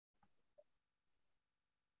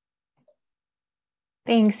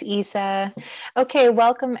Thanks, Isa. Okay,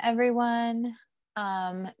 welcome everyone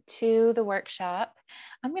to the workshop.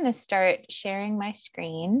 I'm going to start sharing my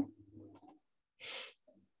screen.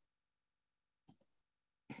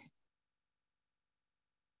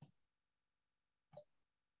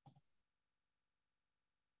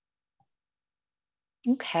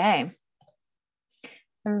 Okay.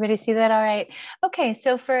 Everybody see that all right? Okay,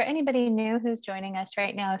 so for anybody new who's joining us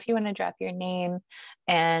right now, if you want to drop your name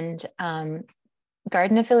and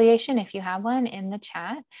garden affiliation, if you have one, in the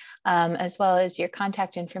chat, as well as your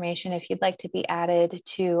contact information if you'd like to be added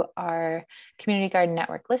to our Community Garden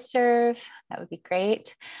Network listserv, that would be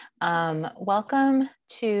great. Welcome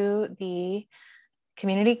to the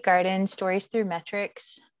Community Garden Stories Through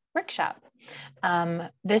Metrics workshop.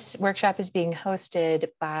 This workshop is being hosted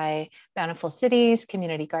by Bountiful Cities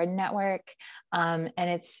Community Garden Network, and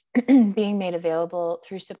it's being made available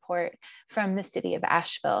through support from the city of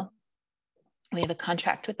Asheville. We have a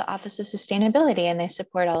contract with the Office of Sustainability, and they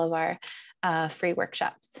support all of our free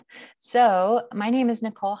workshops. So my name is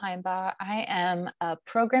Nicole Heimbaugh. I am a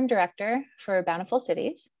program director for Bountiful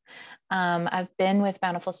Cities. I've been with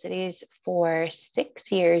Bountiful Cities for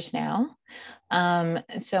 6 years now.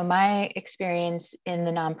 So my experience in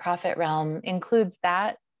the nonprofit realm includes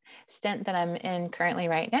that stint that I'm in currently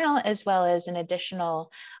right now, as well as an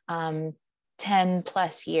additional 10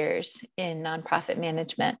 plus years in nonprofit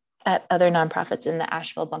management at other nonprofits in the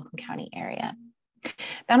Asheville-Buncombe County area.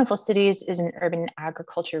 Bountiful Cities is an urban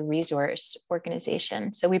agriculture resource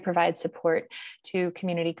organization. So we provide support to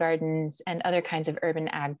community gardens and other kinds of urban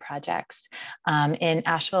ag projects in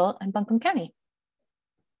Asheville and Buncombe County.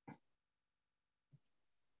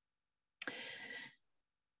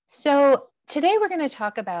 So today we're going to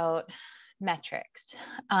talk about metrics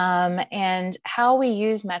and how we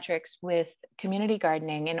use metrics with community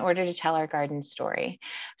gardening in order to tell our garden story.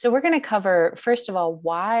 So we're going to cover, first of all,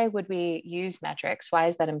 why would we use metrics? Why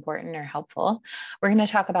is that important or helpful? We're going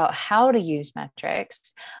to talk about how to use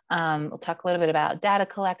metrics. We'll talk a little bit about data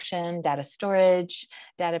collection, data storage,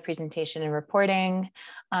 data presentation and reporting.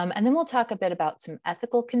 And then we'll talk a bit about some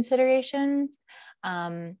ethical considerations.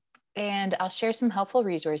 And I'll share some helpful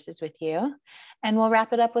resources with you, and we'll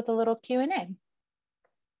wrap it up with a little Q&A.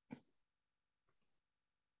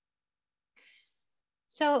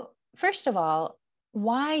 So first of all,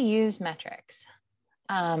 why use metrics?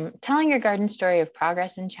 Telling your garden story of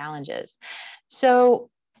progress and challenges. So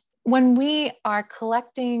when we are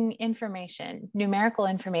collecting information, numerical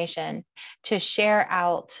information, to share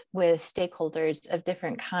out with stakeholders of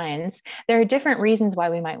different kinds, there are different reasons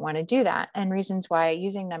why we might want to do that, and reasons why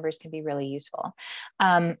using numbers can be really useful.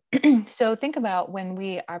 So think about when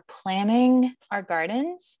we are planning our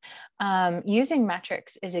gardens, using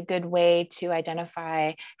metrics is a good way to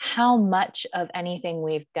identify how much of anything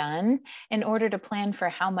we've done in order to plan for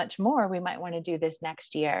how much more we might want to do this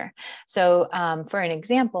next year. So for an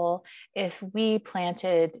example, if we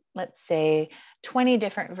planted, let's say, 20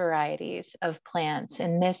 different varieties of plants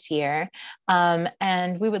in this year,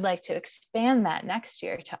 and we would like to expand that next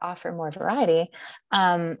year to offer more variety,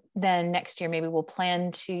 then next year maybe we'll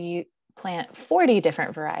plan to plant 40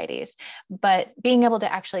 different varieties. But being able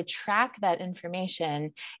to actually track that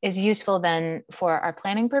information is useful then for our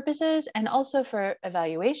planning purposes, and also for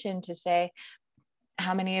evaluation to say,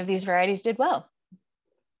 how many of these varieties did well?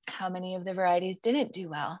 How many of the varieties didn't do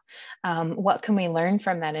well? What can we learn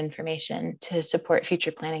from that information to support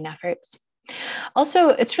future planning efforts? Also,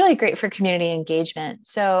 it's really great for community engagement.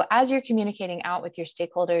 So as you're communicating out with your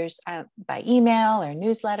stakeholders by email or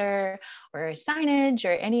newsletter or signage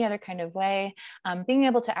or any other kind of way, being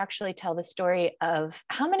able to actually tell the story of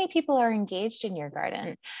how many people are engaged in your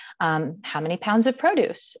garden, how many pounds of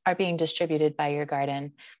produce are being distributed by your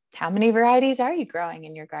garden, how many varieties are you growing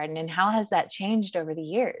in your garden, and how has that changed over the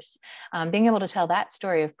years? Being able to tell that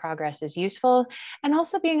story of progress is useful, and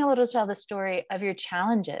also being able to tell the story of your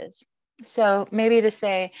challenges. So maybe to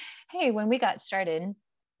say, hey, when we got started,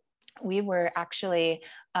 we were actually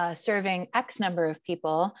serving X number of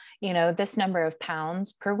people, this number of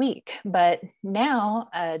pounds per week. But now,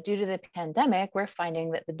 due to the pandemic, we're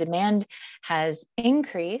finding that the demand has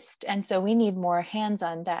increased. And so we need more hands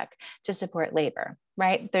on deck to support labor,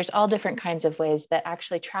 right? There's all different kinds of ways that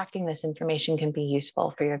actually tracking this information can be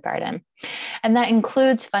useful for your garden. And that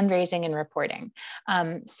includes fundraising and reporting.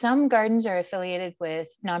 Some gardens are affiliated with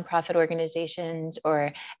nonprofit organizations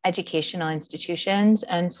or educational institutions.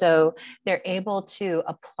 And so they're able to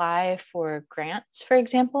apply for grants, for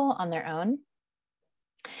example, on their own.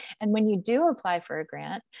 And when you do apply for a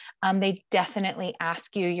grant, they definitely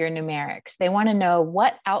ask you your numerics. They want to know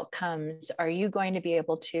what outcomes are you going to be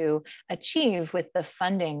able to achieve with the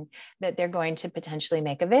funding that they're going to potentially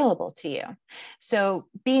make available to you. So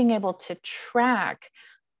being able to track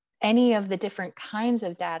any of the different kinds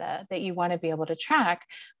of data that you want to be able to track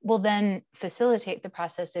will then facilitate the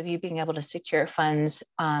process of you being able to secure funds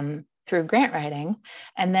through grant writing,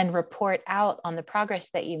 and then report out on the progress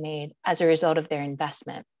that you made as a result of their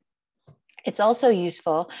investment. It's also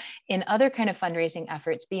useful in other kind of fundraising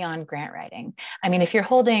efforts beyond grant writing. I mean, if you're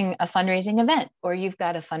holding a fundraising event or you've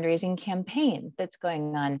got a fundraising campaign that's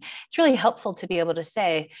going on, it's really helpful to be able to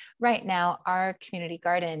say, right now, our community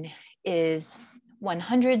garden is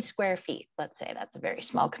 100 square feet. Let's say that's a very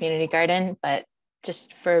small community garden, but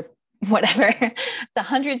just for whatever, it's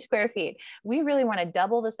 100 square feet. We really want to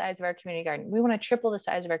double the size of our community garden. We want to triple the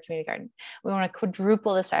size of our community garden. We want to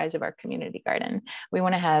quadruple the size of our community garden. We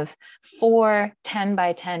want to have 4 10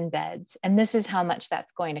 by 10 beds. And this is how much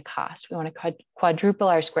that's going to cost. We want to quadruple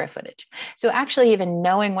our square footage. So actually even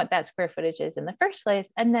knowing what that square footage is in the first place,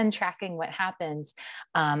 and then tracking what happens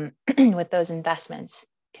with those investments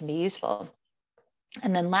can be useful.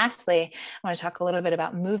 And then lastly, I want to talk a little bit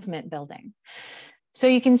about movement building. So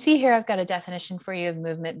you can see here, I've got a definition for you of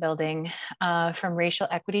movement building from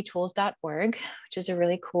racialequitytools.org, which is a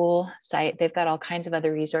really cool site. They've got all kinds of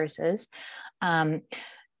other resources.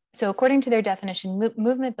 So according to their definition,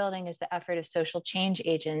 movement building is the effort of social change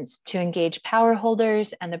agents to engage power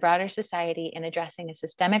holders and the broader society in addressing a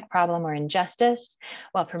systemic problem or injustice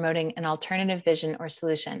while promoting an alternative vision or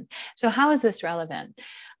solution. So how is this relevant?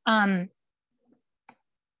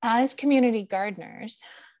 As community gardeners,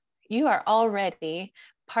 you are already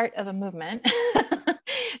part of a movement,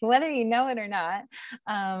 whether you know it or not.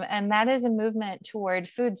 And that is a movement toward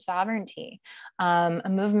food sovereignty, a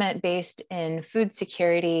movement based in food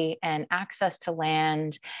security and access to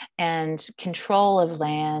land and control of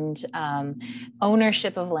land,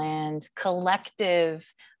 ownership of land, collective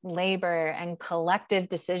labor and collective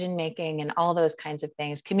decision-making and all those kinds of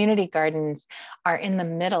things. Community gardens are in the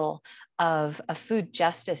middle of a food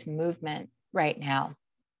justice movement right now.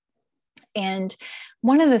 And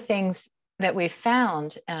one of the things that we've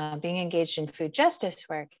found being engaged in food justice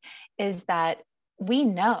work is that we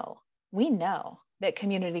know that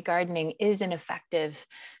community gardening is an effective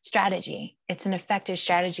strategy. It's an effective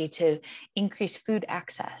strategy to increase food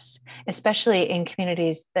access, especially in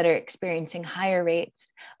communities that are experiencing higher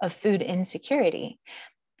rates of food insecurity.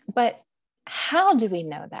 But how do we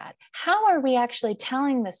know that? How are we actually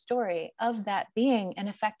telling the story of that being an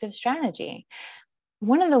effective strategy?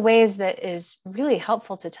 One of the ways that is really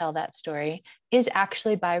helpful to tell that story is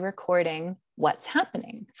actually by recording what's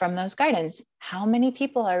happening from those gardens. How many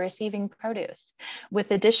people are receiving produce? With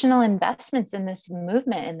additional investments in this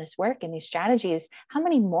movement, in this work, in these strategies, how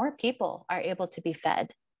many more people are able to be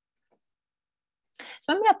fed?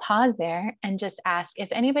 So I'm going to pause there and just ask if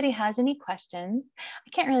anybody has any questions. I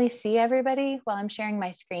can't really see everybody while I'm sharing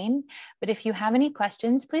my screen, but if you have any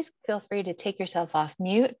questions, please feel free to take yourself off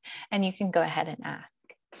mute and you can go ahead and ask.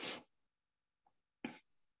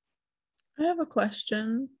 I have a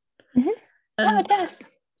question. Mm-hmm. Oh, Jess.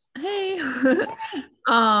 Hey.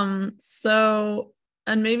 So,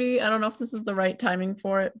 and maybe, I don't know if this is the right timing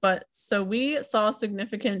for it, but so we saw a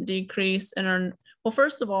significant decrease in our, well,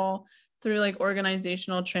 first of all, through like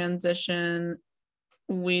organizational transition,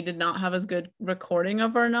 we did not have as good recording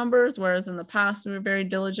of our numbers, whereas in the past we were very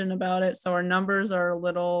diligent about it. So our numbers are a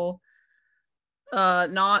little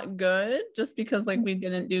not good just because like we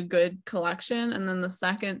didn't do good collection. And then the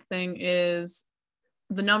second thing is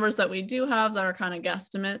the numbers that we do have that are kind of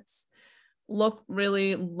guesstimates look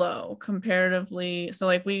really low comparatively. So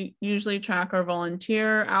like we usually track our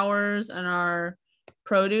volunteer hours and our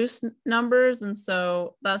produce numbers, and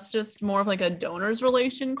so that's just more of like a donors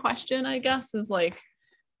relation question, I guess, is like,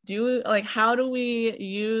 how do we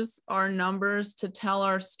use our numbers to tell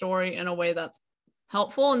our story in a way that's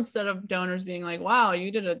helpful instead of donors being like, wow,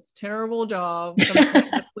 you did a terrible job.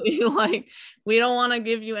 Like, we don't want to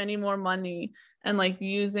give you any more money, and like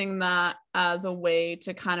using that as a way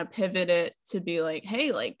to kind of pivot it to be like,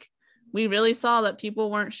 hey, like we really saw that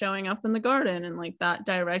people weren't showing up in the garden, and like that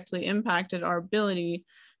directly impacted our ability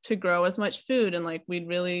to grow as much food. And like we'd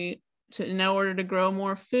really, in order to grow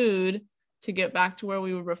more food to get back to where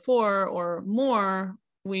we were before or more,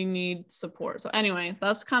 we need support. So anyway,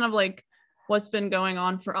 that's kind of like what's been going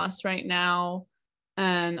on for us right now.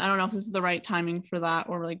 And I don't know if this is the right timing for that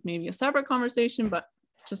or like maybe a separate conversation, but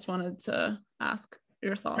just wanted to ask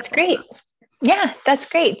your thoughts. That's great. Yeah, that's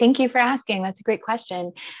great. Thank you for asking. That's a great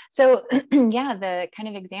question. So, yeah, the kind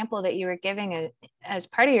of example that you were giving as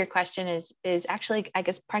part of your question is actually, I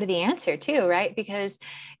guess, part of the answer too, right? Because,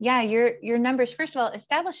 yeah, your numbers. First of all,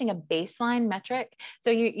 establishing a baseline metric.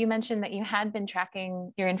 So you mentioned that you had been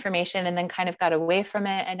tracking your information and then kind of got away from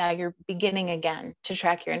it, and now you're beginning again to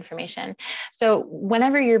track your information. So,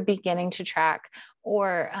 whenever you're beginning to track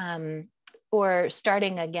or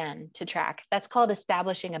starting again to track. That's called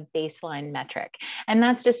establishing a baseline metric. And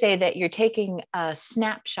that's to say that you're taking a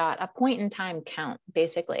snapshot, a point in time count,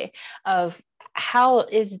 basically, of how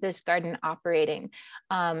is this garden operating?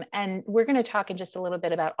 And we're going to talk in just a little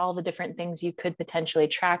bit about all the different things you could potentially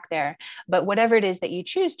track there. But whatever it is that you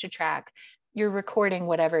choose to track, you're recording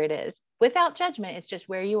whatever it is without judgment. It's just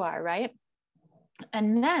where you are, right?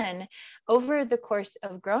 And then over the course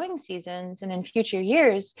of growing seasons and in future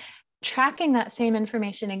years, tracking that same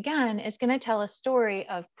information again is going to tell a story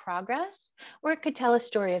of progress, or it could tell a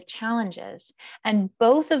story of challenges. And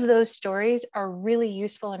both of those stories are really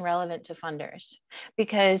useful and relevant to funders,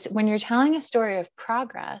 because when you're telling a story of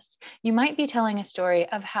progress, you might be telling a story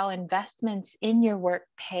of how investments in your work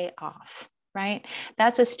pay off. Right?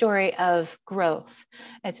 That's a story of growth.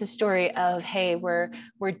 It's a story of, hey, we're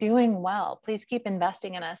doing well. Please keep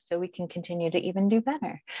investing in us so we can continue to even do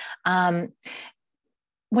better.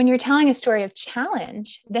 When you're telling a story of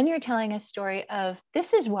challenge, then you're telling a story of,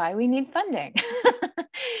 this is why we need funding.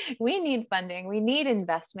 We need funding, we need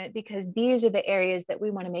investment, because these are the areas that we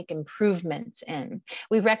want to make improvements in.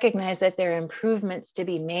 We recognize that there are improvements to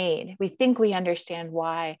be made. We think we understand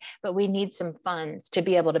why, but we need some funds to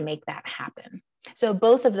be able to make that happen. So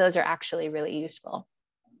both of those are actually really useful.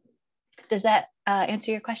 Does that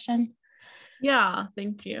answer your question? Yeah,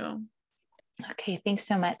 thank you. Okay, thanks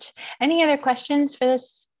so much. Any other questions for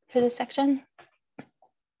this section?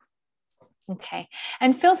 Okay,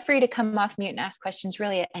 and feel free to come off mute and ask questions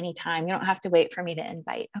really at any time. You don't have to wait for me to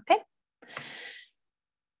invite, okay?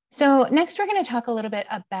 So next we're going to talk a little bit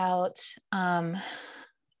about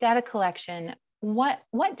data collection. What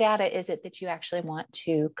data is it that you actually want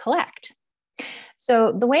to collect?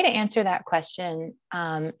 So the way to answer that question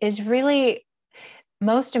is really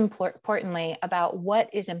most importantly about what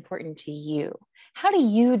is important to you. How do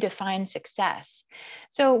you define success?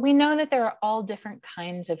 So we know that there are all different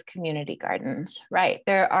kinds of community gardens, right?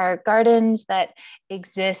 There are gardens that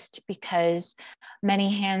exist because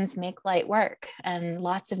many hands make light work, and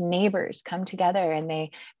lots of neighbors come together and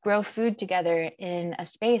they grow food together in a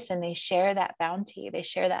space, and they share that bounty, they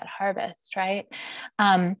share that harvest, right?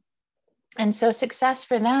 And so success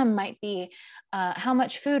for them might be how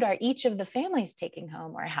much food are each of the families taking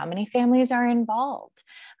home, or how many families are involved,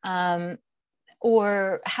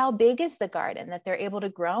 or how big is the garden that they're able to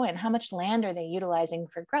grow in, how much land are they utilizing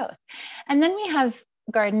for growth. And then we have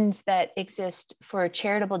gardens that exist for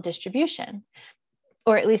charitable distribution,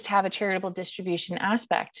 or at least have a charitable distribution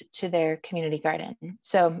aspect to their community garden.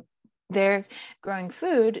 So they're growing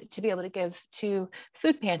food to be able to give to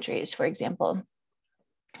food pantries, for example,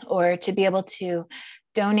 or to be able to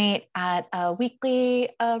donate at a weekly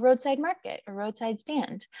roadside market or roadside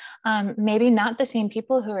stand. Maybe not the same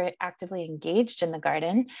people who are actively engaged in the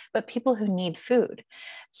garden, but people who need food.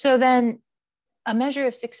 So then a measure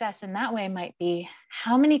of success in that way might be,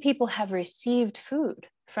 how many people have received food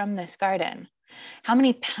from this garden? How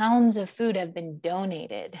many pounds of food have been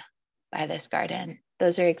donated by this garden?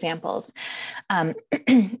 Those are examples.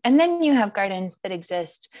 And then you have gardens that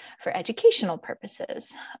exist for educational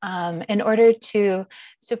purposes, in order to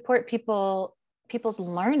support people's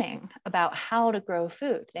learning about how to grow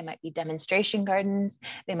food. They might be demonstration gardens.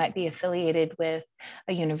 They might be affiliated with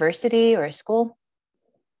a university or a school.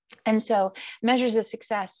 And so measures of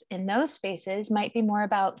success in those spaces might be more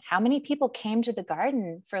about how many people came to the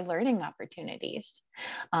garden for learning opportunities.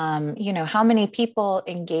 How many people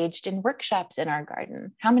engaged in workshops in our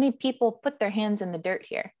garden? How many people put their hands in the dirt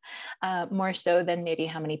here? More so than maybe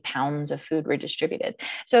how many pounds of food were distributed.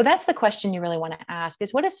 So that's the question you really want to ask,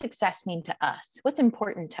 is what does success mean to us? What's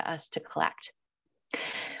important to us to collect?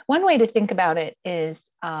 One way to think about it is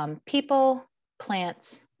people,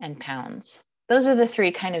 plants, and pounds. Those are the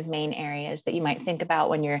three kind of main areas that you might think about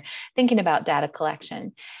when you're thinking about data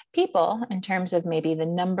collection. People, in terms of maybe the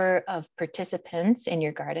number of participants in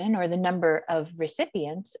your garden or the number of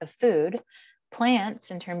recipients of food.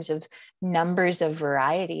 Plants, in terms of numbers of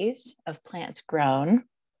varieties of plants grown,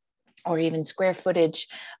 or even square footage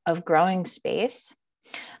of growing space.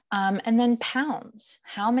 And then pounds,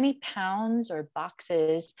 how many pounds or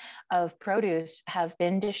boxes of produce have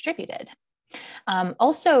been distributed?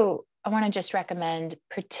 Also, I want to just recommend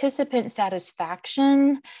participant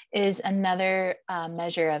satisfaction is another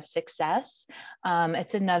measure of success.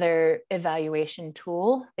 It's another evaluation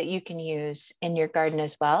tool that you can use in your garden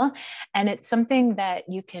as well. And it's something that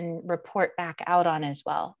you can report back out on as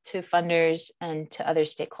well to funders and to other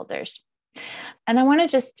stakeholders. And I want to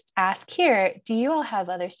just ask here, do you all have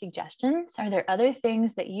other suggestions? Are there other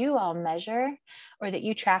things that you all measure or that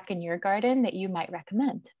you track in your garden that you might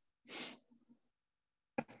recommend?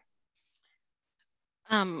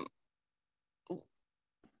 I'll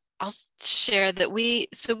share that we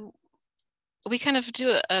kind of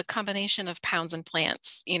do a combination of pounds and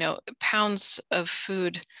plants, pounds of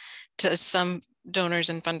food to some donors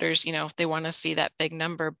and funders, they want to see that big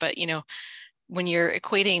number, but when you're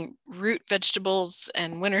equating root vegetables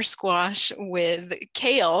and winter squash with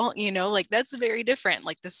kale, like that's very different.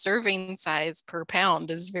 Like the serving size per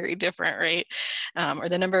pound is very different, right? Or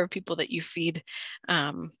the number of people that you feed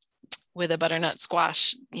with a butternut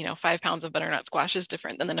squash, 5 pounds of butternut squash is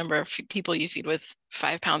different than the number of people you feed with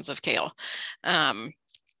 5 pounds of kale.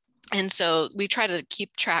 And so we try to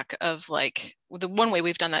keep track of like, the one way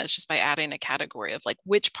we've done that is just by adding a category of like,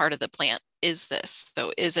 which part of the plant is this?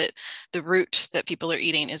 So is it the root that people are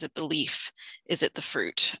eating? Is it the leaf? Is it the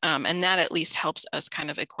fruit? And that at least helps us kind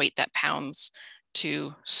of equate that pounds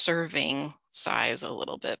to serving size a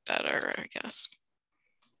little bit better, I guess.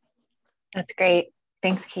 That's great.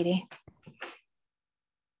 Thanks, Katie.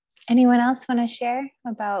 Anyone else want to share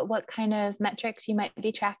about what kind of metrics you might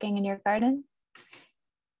be tracking in your garden?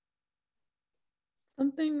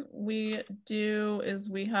 Something we do is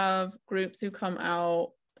we have groups who come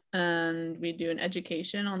out and we do an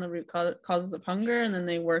education on the root causes of hunger, and then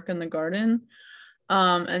they work in the garden.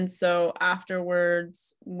 And so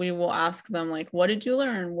afterwards, we will ask them like, what did you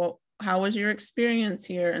learn? How was your experience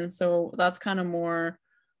here? And so that's kind of more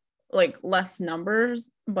like less numbers,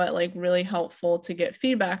 but like really helpful to get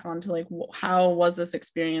feedback onto like, how was this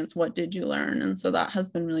experience? What did you learn? And so that has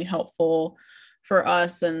been really helpful for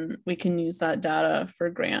us, and we can use that data for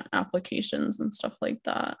grant applications and stuff like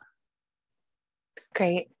that.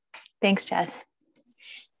 Great. Thanks, Jess.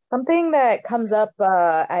 Something that comes up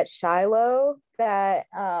at Shiloh that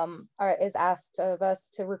is asked of us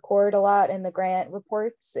to record a lot in the grant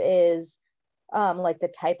reports is like the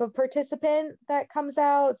type of participant that comes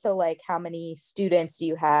out. So like how many students do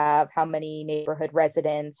you have? How many neighborhood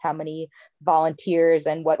residents? How many volunteers,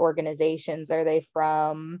 and what organizations are they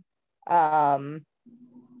from?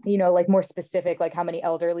 Like more specific, like how many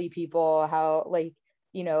elderly people, how like,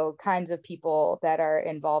 kinds of people that are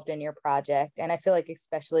involved in your project. And I feel like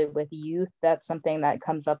especially with youth, that's something that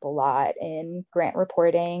comes up a lot in grant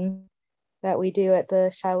reporting that we do at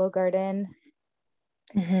the Shiloh Garden.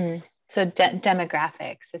 Mm-hmm. So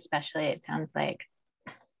demographics, especially, it sounds like.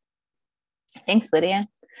 Thanks, Lydia.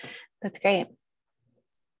 That's great.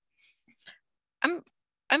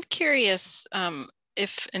 I'm curious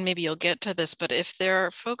if, and maybe you'll get to this, but if there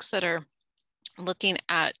are folks that are looking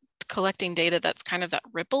at collecting data that's kind of that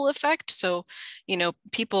ripple effect. So,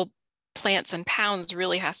 people, plants and pounds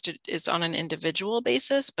really is on an individual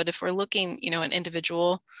basis. But if we're looking, an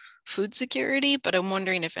individual food security, but I'm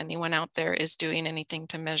wondering if anyone out there is doing anything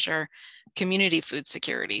to measure community food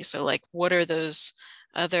security. So like, what are those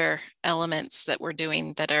other elements that we're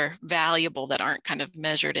doing that are valuable that aren't kind of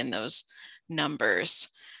measured in those numbers?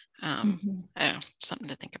 I don't know, something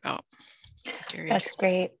to think about. That's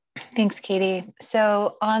great. Thanks, Katie.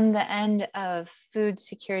 So on the end of food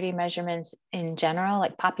security measurements in general,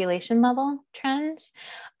 like population level trends,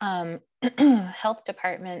 health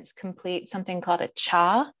departments complete something called a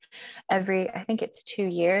CHA I think it's 2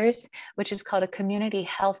 years, which is called a community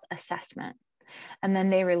health assessment. And then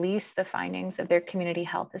they release the findings of their community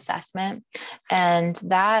health assessment. And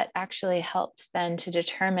that actually helps then to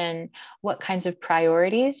determine what kinds of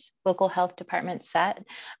priorities local health departments set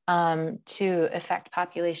to affect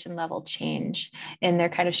population level change in their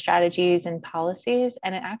kind of strategies and policies.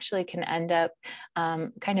 And it actually can end up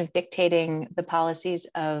kind of dictating the policies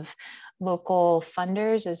of local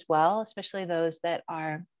funders as well, especially those that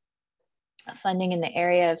are funding in the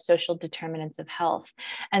area of social determinants of health.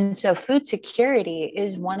 And so food security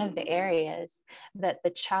is one of the areas that the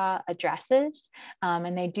CHA addresses.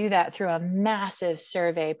 And they do that through a massive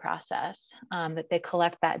survey process that they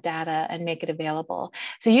collect that data and make it available.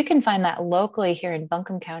 So you can find that locally here in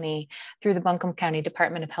Buncombe County through the Buncombe County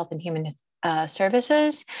Department of Health and Human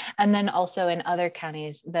Services. And then also in other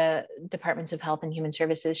counties, the Departments of Health and Human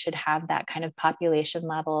Services should have that kind of population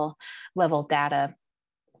level data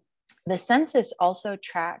The census also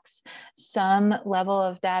tracks some level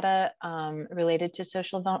of data related to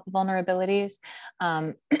social vulnerabilities.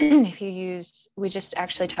 If you use, we just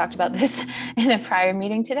actually talked about this in a prior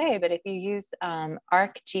meeting today, but if you use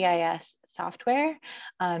ArcGIS software,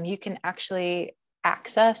 you can actually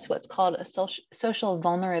access what's called a social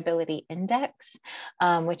vulnerability index,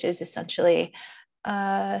 which is essentially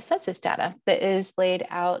census data that is laid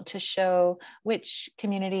out to show which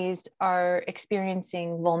communities are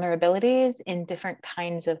experiencing vulnerabilities in different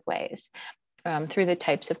kinds of ways through the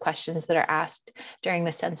types of questions that are asked during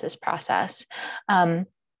the census process. And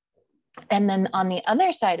then on the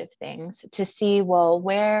other side of things, to see, well,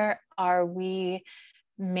 where are we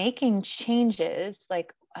making changes,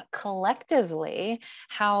 like collectively,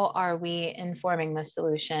 how are we informing the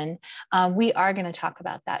solution? We are going to talk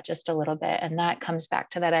about that just a little bit, and that comes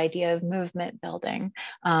back to that idea of movement building.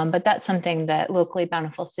 But that's something that locally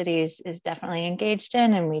bountiful cities is definitely engaged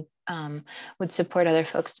in, and we would support other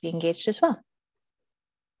folks to be engaged as well.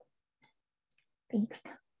 Thanks.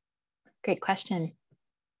 Great question.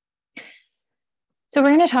 So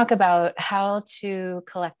we're going to talk about how to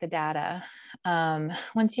collect the data.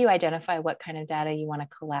 Once you identify what kind of data you want to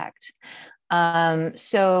collect.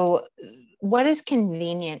 So what is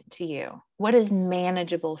convenient to you? What is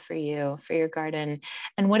manageable for you, for your garden?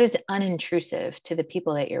 And what is unintrusive to the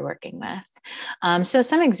people that you're working with? So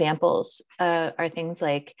some examples are things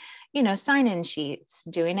like, sign-in sheets,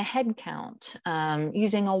 doing a head count,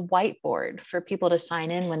 using a whiteboard for people to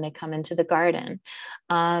sign in when they come into the garden,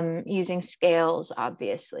 using scales,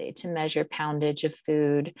 obviously, to measure poundage of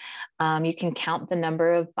food. You can count the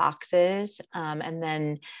number of boxes and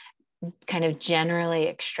then kind of generally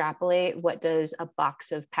extrapolate what does a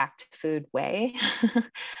box of packed food weigh.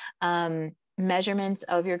 Measurements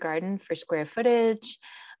of your garden for square footage.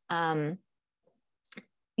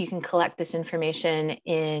 You can collect this information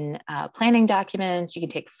in planning documents. You can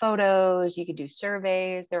take photos, you could do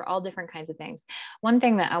surveys. There are all different kinds of things. One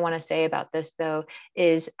thing that I want to say about this, though,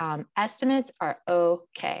 is estimates are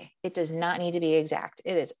okay. It does not need to be exact.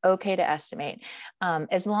 It is okay to estimate.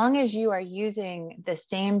 As long as you are using the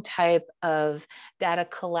same type of data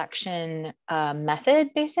collection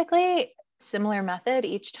method, basically, similar method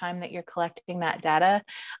each time that you're collecting that data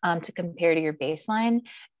to compare to your baseline.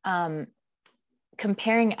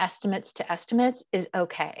 Comparing estimates to estimates is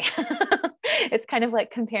okay. It's kind of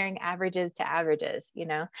like comparing averages to averages,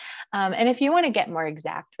 and if you want to get more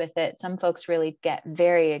exact with it, some folks really get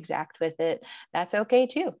very exact with it. That's okay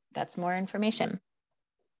too. That's more information.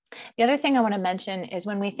 The other thing I want to mention is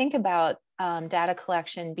when we think about data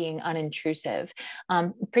collection being unintrusive,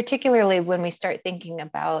 particularly when we start thinking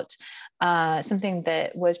about something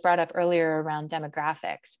that was brought up earlier around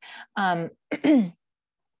demographics.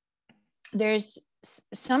 There's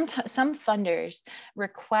some funders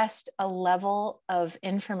request a level of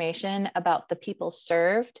information about the people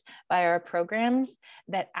served by our programs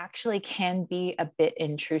that actually can be a bit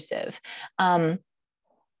intrusive.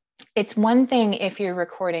 It's one thing if you're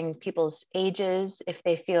recording people's ages, if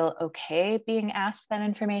they feel okay being asked that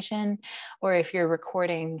information, or if you're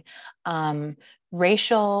recording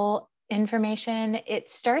racial information,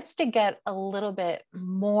 it starts to get a little bit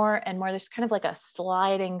more and more. There's kind of like a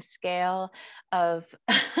sliding scale of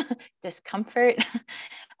discomfort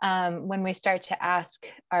when we start to ask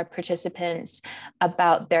our participants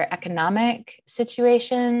about their economic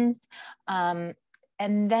situations.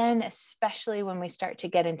 And then especially when we start to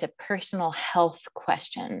get into personal health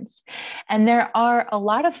questions. And there are a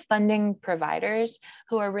lot of funding providers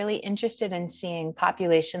who are really interested in seeing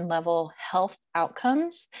population level health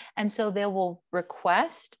outcomes. And so they will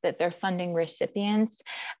request that their funding recipients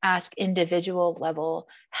ask individual level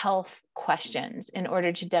health questions in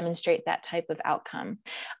order to demonstrate that type of outcome.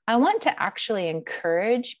 I want to actually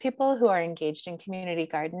encourage people who are engaged in community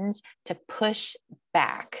gardens to push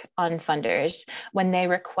back on funders when they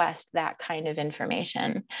request that kind of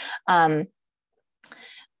information.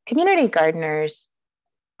 Community gardeners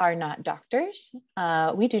are not doctors.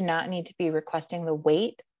 We do not need to be requesting the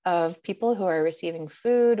weight of people who are receiving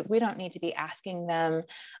food. We don't need to be asking them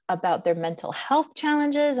about their mental health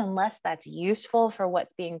challenges unless that's useful for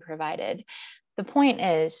what's being provided. The point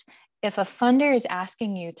is, if a funder is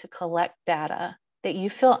asking you to collect data that you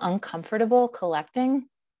feel uncomfortable collecting,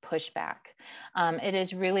 push back. It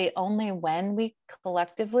is really only when we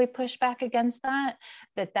collectively push back against that,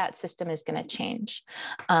 that system is going to change,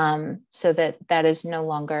 so that is no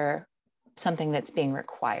longer something that's being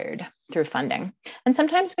required through funding. And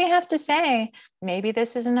sometimes we have to say, maybe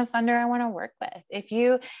this isn't a funder I want to work with. If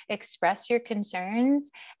you express your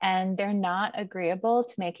concerns and they're not agreeable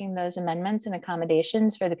to making those amendments and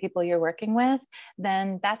accommodations for the people you're working with,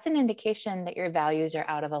 then that's an indication that your values are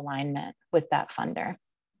out of alignment with that funder.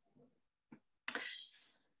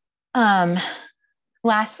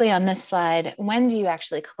 Lastly, on this slide, when do you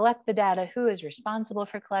actually collect the data? Who is responsible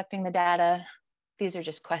for collecting the data? These are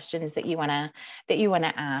just questions that you want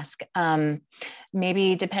to ask.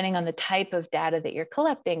 Maybe depending on the type of data that you're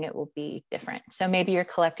collecting, it will be different. So maybe you're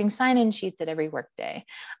collecting sign-in sheets at every workday,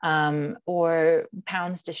 or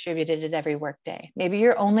pounds distributed at every workday. Maybe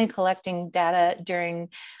you're only collecting data during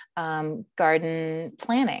garden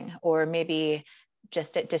planning, or maybe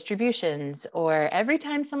just at distributions, or every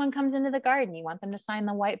time someone comes into the garden, you want them to sign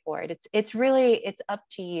the whiteboard. It's up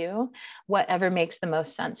to you, whatever makes the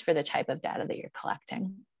most sense for the type of data that you're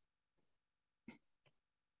collecting.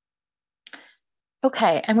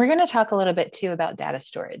 Okay, and we're going to talk a little bit too about data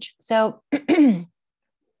storage. So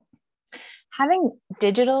having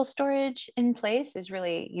digital storage in place is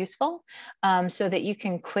really useful, so that you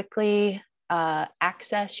can quickly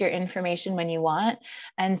access your information when you want,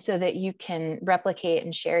 and so that you can replicate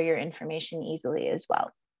and share your information easily as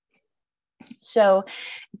well. So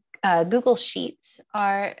Google Sheets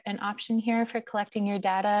are an option here for collecting your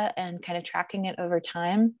data and kind of tracking it over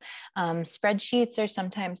time. Spreadsheets are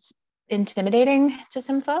sometimes intimidating to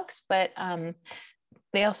some folks, but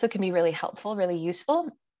they also can be really helpful, really useful.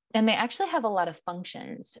 And they actually have a lot of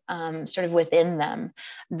functions sort of within them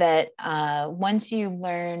that once you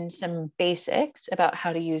learn some basics about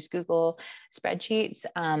how to use Google spreadsheets,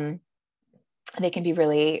 they can be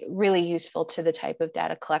really, really useful to the type of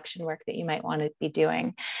data collection work that you might want to be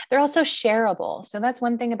doing. They're also shareable. So that's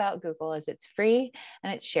one thing about Google, is it's free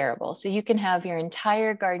and it's shareable. So you can have your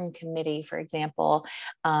entire garden committee, for example,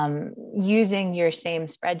 using your same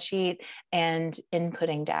spreadsheet and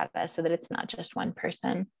inputting data, so that it's not just one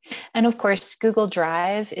person. And of course, Google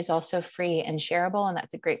Drive is also free and shareable, and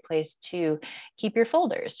that's a great place to keep your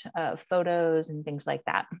folders of photos and things like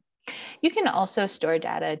that. You can also store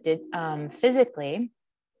data physically,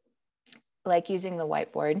 like using the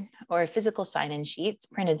whiteboard, or physical sign-in sheets,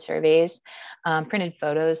 printed surveys, printed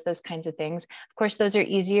photos, those kinds of things. Of course, those are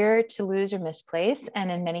easier to lose or misplace.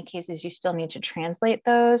 And in many cases, you still need to translate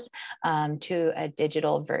those to a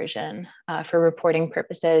digital version for reporting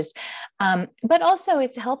purposes. But also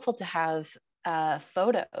it's helpful to have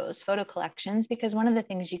photo collections, because one of the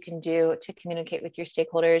things you can do to communicate with your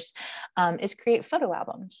stakeholders is create photo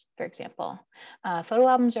albums, for example. Photo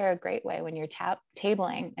albums are a great way when you're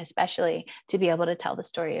tabling, especially, to be able to tell the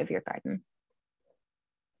story of your garden.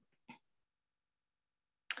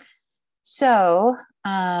 So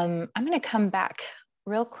I'm going to come back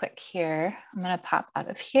real quick here. I'm going to pop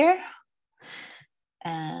out of here,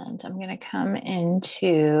 and I'm going to come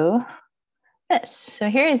into this. So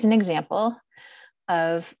here is an example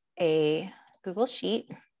of a Google Sheet.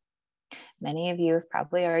 Many of you have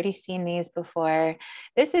probably already seen these before.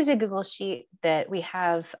 This is a Google Sheet that we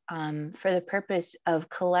have for the purpose of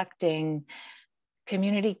collecting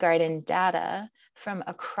community garden data from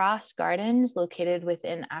across gardens located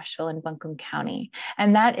within Asheville and Buncombe County.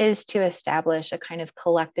 And that is to establish a kind of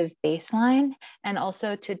collective baseline, and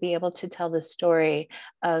also to be able to tell the story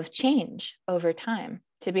of change over time,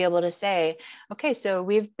 to be able to say, okay, so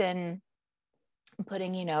we've been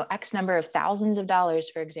putting, X number of thousands of dollars,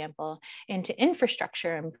 for example, into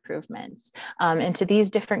infrastructure improvements, into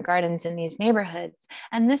these different gardens in these neighborhoods.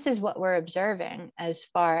 And this is what we're observing as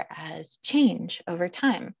far as change over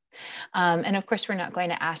time. And of course, we're not going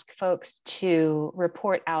to ask folks to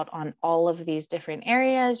report out on all of these different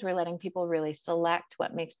areas. We're letting people really select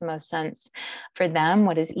what makes the most sense for them,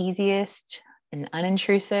 what is easiest and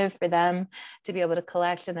unintrusive for them to be able to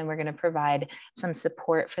collect. And then we're going to provide some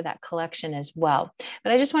support for that collection as well.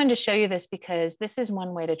 But I just wanted to show you this because this is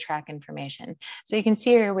one way to track information. So you can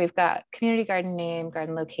see here, we've got community garden name,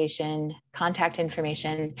 garden location, contact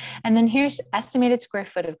information, and then here's estimated square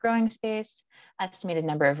foot of growing space, estimated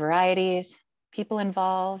number of varieties, people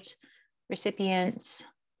involved, recipients,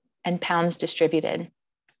 and pounds distributed.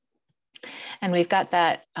 And we've got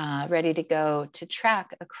that ready to go to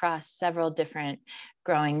track across several different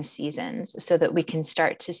growing seasons, so that we can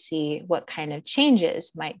start to see what kind of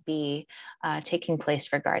changes might be taking place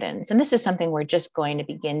for gardens. And this is something we're just going to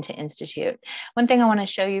begin to institute. One thing I want to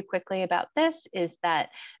show you quickly about this is that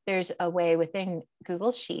there's a way within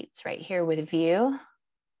Google Sheets right here with View.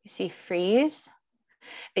 You see freeze.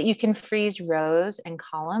 that you can freeze rows and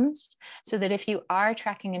columns so that if you are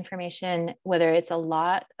tracking information, whether it's a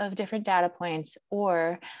lot of different data points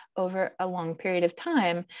or over a long period of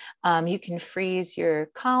time, you can freeze your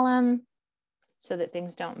column so that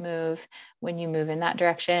things don't move when you move in that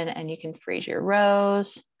direction, and you can freeze your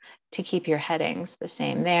rows to keep your headings the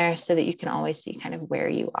same there so that you can always see kind of where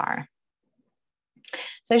you are.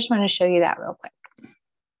 So I just want to show you that real quick.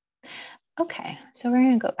 Okay, so we're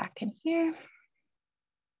going to go back in here.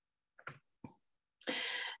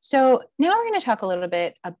 So now we're going to talk a little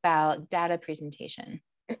bit about data presentation.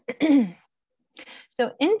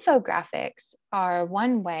 So infographics are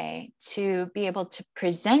one way to be able to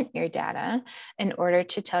present your data in order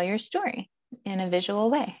to tell your story in a visual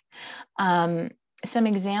way. Some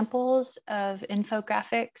examples of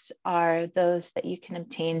infographics are those that you can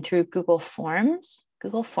obtain through Google Forms.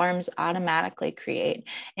 Google Forms automatically create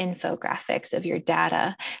infographics of your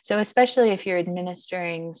data. So especially if you're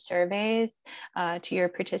administering surveys to your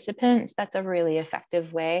participants, that's a really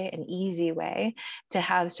effective way, an easy way to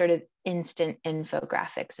have sort of instant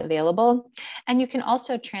infographics available. And you can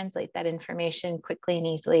also translate that information quickly and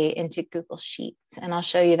easily into Google Sheets. And I'll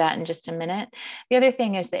show you that in just a minute. The other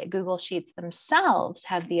thing is that Google Sheets themselves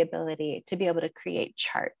have the ability to be able to create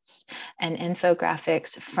charts and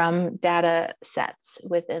infographics from data sets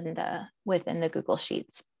within the Google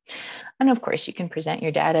Sheets. And of course, you can present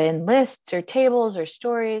your data in lists or tables or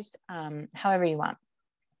stories, however you want.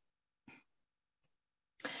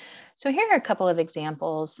 So here are a couple of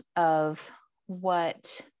examples of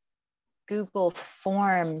what Google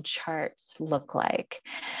Form charts look like.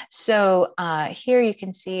 So here you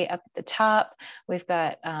can see up at the top, we've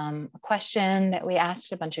got a question that we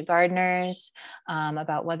asked a bunch of gardeners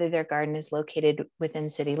about whether their garden is located within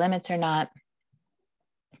city limits or not.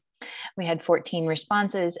 We had 14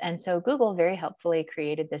 responses. And so Google very helpfully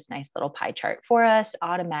created this nice little pie chart for us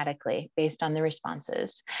automatically based on the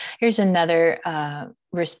responses. Here's another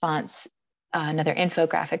response, another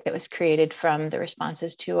infographic that was created from the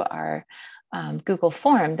responses to our Google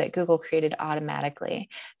form that Google created automatically.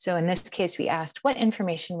 So in this case, we asked, what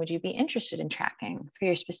information would you be interested in tracking for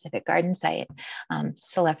your specific garden site?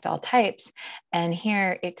 Select all types. And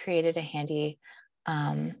here it created a handy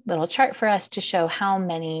little chart for us to show how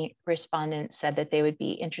many respondents said that they would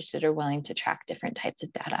be interested or willing to track different types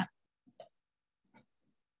of data.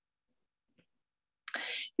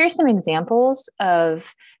 Here's some examples of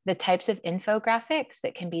the types of infographics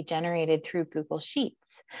that can be generated through Google Sheets.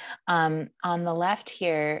 On the left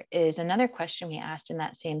here is another question we asked in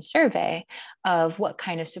that same survey of what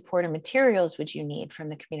kind of support or materials would you need from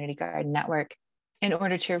the Community Garden Network in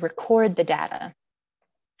order to record the data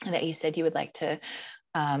that you said you would like to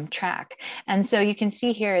track. And so you can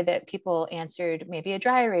see here that people answered maybe a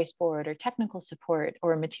dry erase board or technical support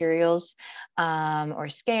or materials or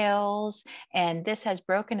scales. And this has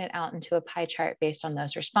broken it out into a pie chart based on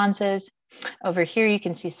those responses. Over here, you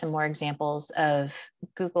can see some more examples of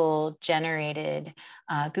Google generated,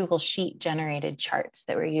 Google Sheet generated charts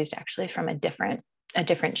that were used actually from a different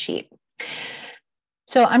sheet.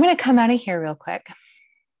 So I'm going to come out of here real quick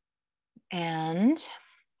and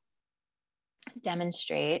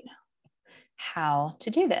demonstrate how to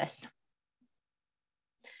do this.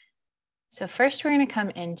 So first we're going to come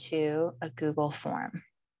into a Google form.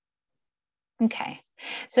 Okay,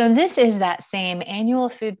 so this is that same annual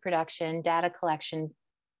food production data collection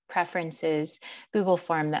preferences Google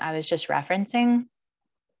form that I was just referencing.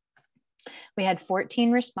 We had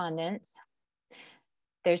 14 respondents.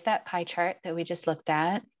 There's that pie chart that we just looked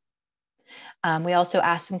at. We also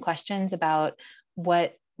asked some questions about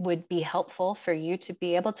what would be helpful for you to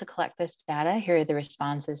be able to collect this data. Here are the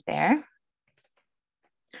responses there.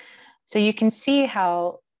 So you can see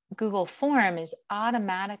how Google Form is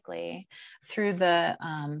automatically through the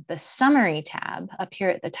summary tab up here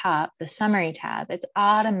at the top, the summary tab, it's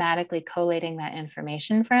automatically collating that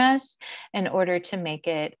information for us in order to make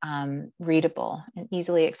it readable and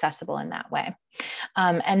easily accessible in that way.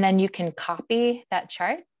 And then you can copy that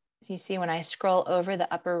chart. You see when I scroll over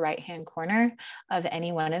the upper right-hand corner of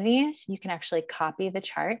any one of these, you can actually copy the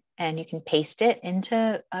chart and you can paste it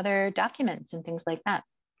into other documents and things like that.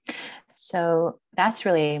 So that's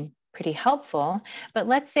really pretty helpful. But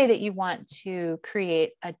let's say that you want to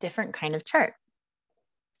create a different kind of chart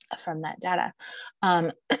from that data.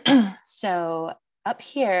 So up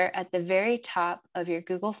here at the very top of your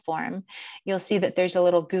Google form, you'll see that there's a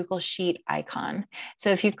little Google Sheet icon.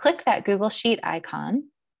 So if you click that Google Sheet icon,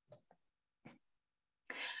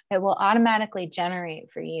 it will automatically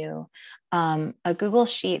generate for you a Google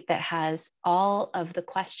Sheet that has all of the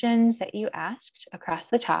questions that you asked across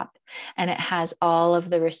the top, and it has all of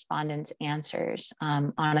the respondents' answers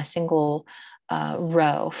on a single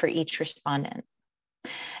row for each respondent.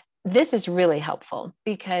 This is really helpful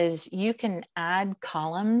because you can add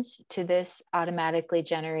columns to this automatically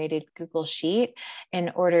generated Google Sheet in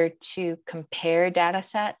order to compare data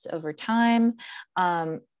sets over time.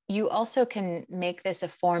 You also can make this a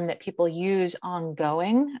form that people use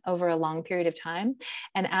ongoing over a long period of time.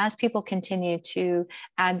 And as people continue to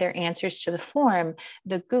add their answers to the form,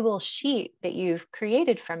 the Google Sheet that you've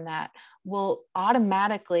created from that will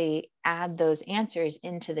automatically add those answers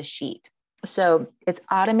into the sheet. So it's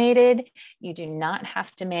automated. You do not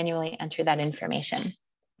have to manually enter that information.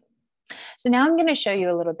 So now I'm going to show you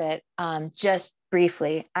a little bit, just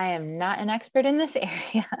briefly. I am not an expert in this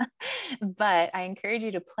area, but I encourage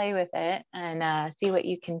you to play with it and see what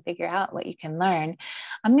you can figure out, what you can learn.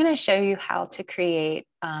 I'm going to show you how to create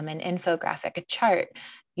an infographic, a chart,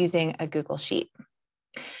 using a Google Sheet.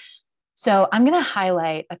 So I'm going to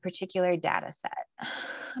highlight a particular data set.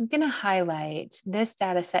 I'm going to highlight this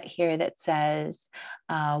data set here that says,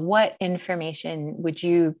 what information would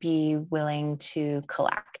you be willing to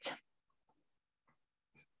collect?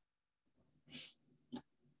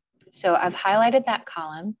 So I've highlighted that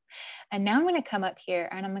column, and now I'm going to come up here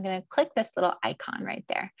and I'm going to click this little icon right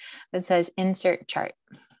there that says Insert Chart.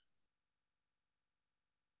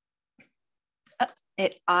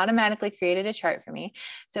 It automatically created a chart for me.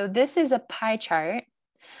 So this is a pie chart.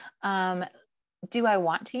 Do I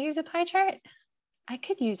want to use a pie chart? I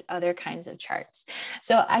could use other kinds of charts.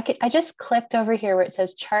 So I just clicked over here where it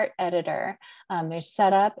says Chart Editor. There's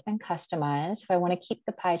Setup and Customize. If I want to keep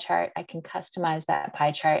the pie chart, I can customize that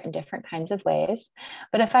pie chart in different kinds of ways.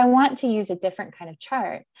 But if I want to use a different kind of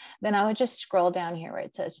chart, then I would just scroll down here where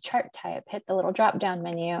it says Chart Type, hit the little drop-down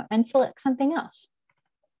menu and select something else.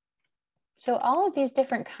 So all of these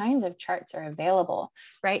different kinds of charts are available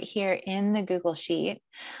right here in the Google Sheet.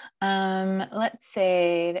 Let's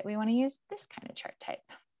say that we want to use this kind of chart type,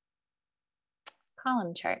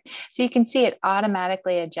 column chart. So you can see it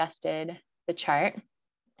automatically adjusted the chart.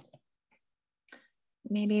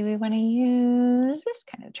 Maybe we want to use this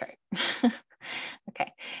kind of chart.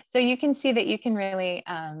 Okay, so you can see that you can really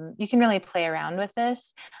play around with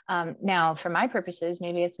this. Now, for my purposes,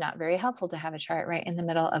 maybe it's not very helpful to have a chart right in the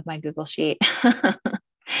middle of my Google Sheet.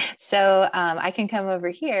 So I can come over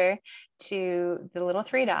here to the little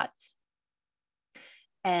three dots,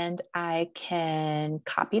 and I can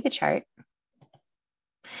copy the chart,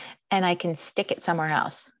 and I can stick it somewhere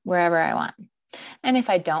else, wherever I want. And if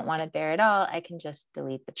I don't want it there at all, I can just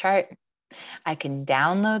delete the chart. I can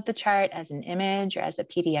download the chart as an image or as a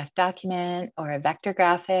PDF document or a vector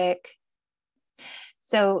graphic.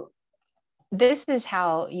 So this is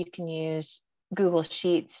how you can use Google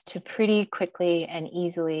Sheets to pretty quickly and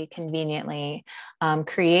easily, conveniently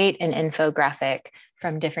create an infographic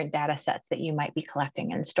from different data sets that you might be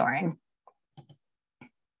collecting and storing.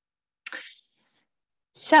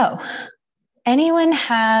 So, anyone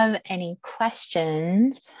have any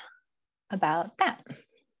questions about that?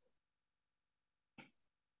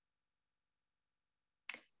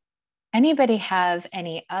 Anybody have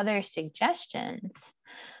any other suggestions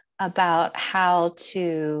about how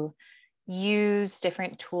to use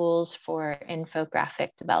different tools for infographic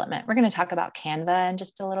development? We're going to talk about Canva in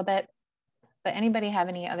just a little bit, but anybody have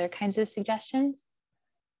any other kinds of suggestions?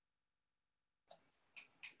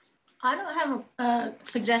 I don't have a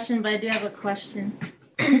suggestion, but I do have a question.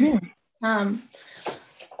 In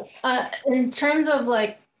terms of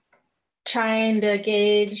like trying to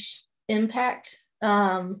gauge impact,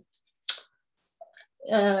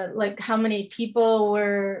 like how many people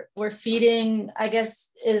we're feeding, I guess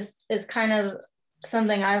is kind of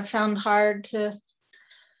something I've found hard to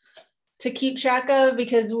keep track of,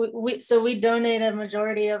 because we donate a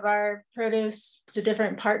majority of our produce to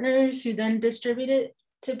different partners who then distribute it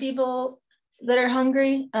to people that are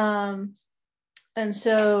hungry. And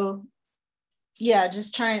so, yeah,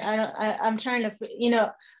 just trying, I'm trying to, you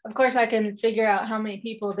know, of course I can figure out how many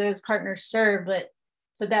people those partners serve, but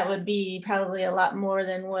that would be probably a lot more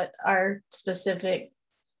than what our specific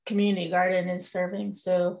community garden is serving.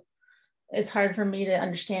 So it's hard for me to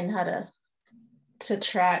understand how to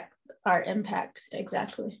track our impact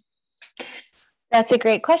exactly. That's a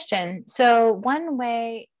great question. So one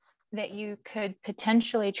way that you could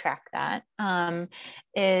potentially track that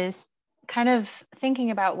is kind of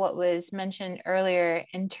thinking about what was mentioned earlier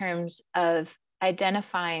in terms of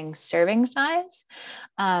identifying serving size.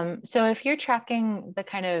 So if you're tracking the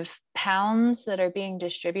kind of pounds that are being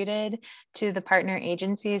distributed to the partner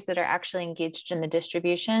agencies that are actually engaged in the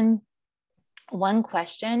distribution, one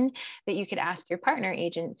question that you could ask your partner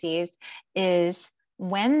agencies is,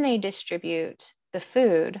 when they distribute the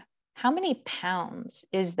food, how many pounds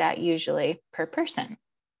is that usually per person?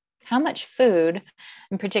 How much food,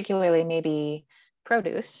 and particularly maybe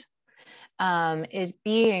produce, is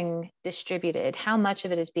being distributed? How much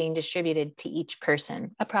of it is being distributed to each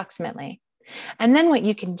person, approximately? And then what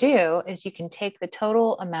you can do is you can take the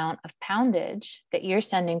total amount of poundage that you're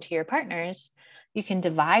sending to your partners, you can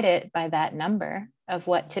divide it by that number of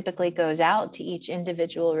what typically goes out to each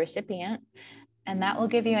individual recipient, and that will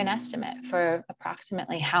give you an estimate for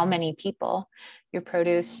approximately how many people your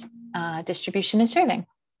produce distribution is serving.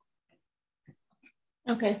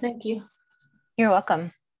 Okay, thank you. You're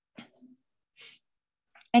welcome.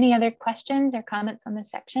 Any other questions or comments on this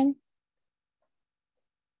section?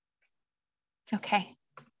 Okay.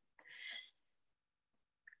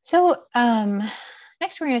 So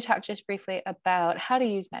next, we're going to talk just briefly about how to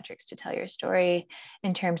use metrics to tell your story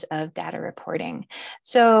in terms of data reporting.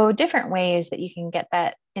 So different ways that you can get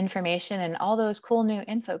that information and all those cool new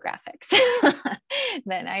infographics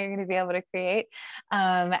that now you're going to be able to create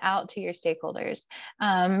out to your stakeholders.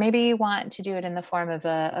 Maybe you want to do it in the form of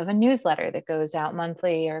a newsletter that goes out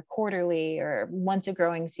monthly or quarterly or once a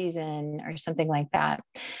growing season or something like that.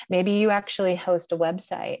 Maybe you actually host a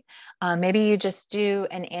website. Maybe you just do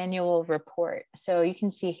an annual report. So you can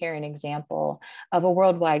see here an example of a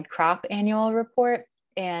worldwide crop annual report.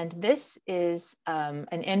 And this is an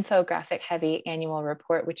infographic heavy annual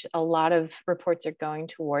report, which a lot of reports are going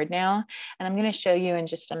toward now. And I'm going to show you in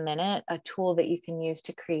just a minute a tool that you can use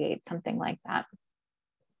to create something like that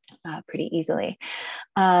pretty easily.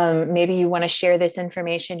 Maybe you want to share this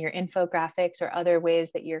information, your infographics or other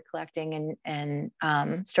ways that you're collecting and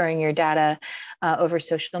storing your data over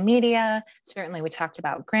social media. Certainly, we talked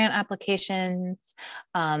about grant applications,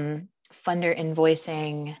 funder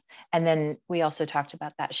invoicing, and then we also talked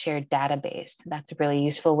about that shared database. That's a really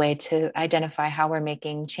useful way to identify how we're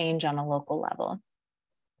making change on a local level,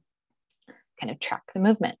 kind of track the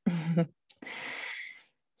movement.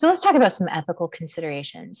 So let's talk about some ethical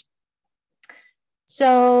considerations.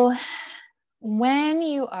 So when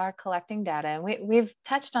you are collecting data, and we've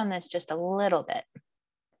touched on this just a little bit,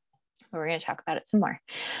 but we're going to talk about it some more.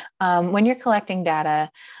 When you're collecting data,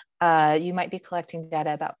 you might be collecting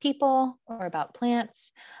data about people or about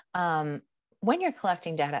plants. When you're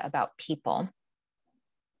collecting data about people,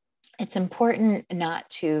 it's important not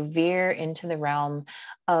to veer into the realm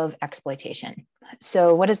of exploitation.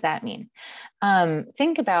 So what does that mean?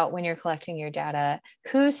 Think about when you're collecting your data,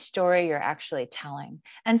 whose story you're actually telling.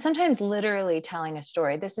 And sometimes literally telling a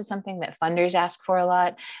story. This is something that funders ask for a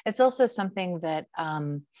lot. It's also something that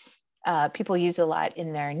people use a lot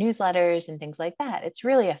in their newsletters and things like that. It's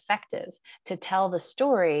really effective to tell the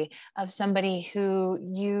story of somebody who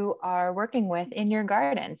you are working with in your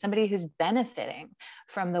garden, somebody who's benefiting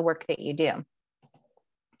from the work that you do.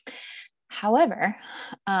 However,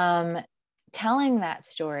 telling that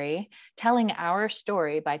story, telling our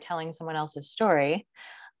story by telling someone else's story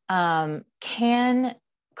can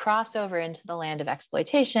cross over into the land of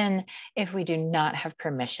exploitation if we do not have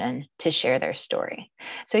permission to share their story.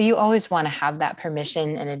 So you always want to have that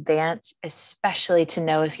permission in advance, especially to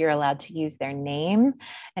know if you're allowed to use their name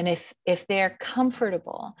and if they're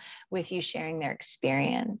comfortable with you sharing their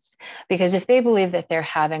experience. Because if they believe that they're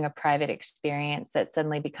having a private experience that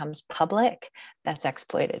suddenly becomes public, that's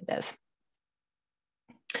exploitative.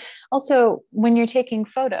 Also, when you're taking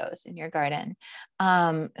photos in your garden,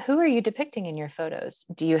 who are you depicting in your photos?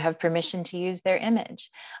 Do you have permission to use their image?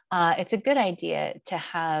 It's a good idea to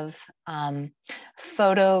have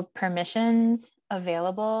photo permissions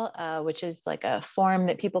available, which is like a form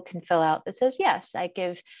that people can fill out that says, yes, I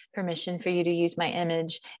give permission for you to use my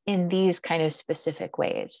image in these kind of specific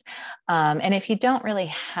ways. And if you don't really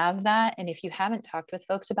have that, and if you haven't talked with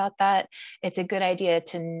folks about that, it's a good idea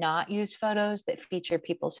to not use photos that feature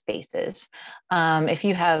people's faces. If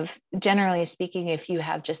you have, generally speaking, if you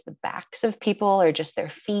have just the backs of people or just their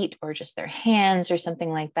feet or just their hands or something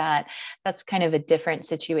like that, that's kind of a different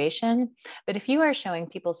situation. But if you are showing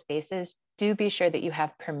people's faces, do be sure that you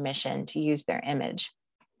have permission to use their image.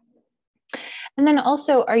 And then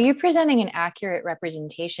also, are you presenting an accurate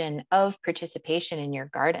representation of participation in your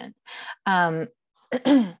garden?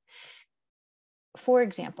 For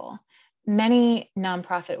example, many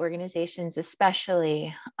nonprofit organizations,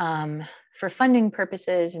 especially for funding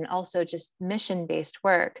purposes and also just mission-based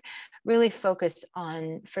work, really focus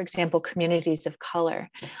on, for example, communities of color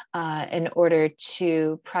in order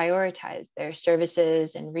to prioritize their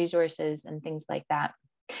services and resources and things like that.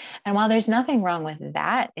 And while there's nothing wrong with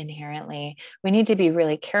that inherently, we need to be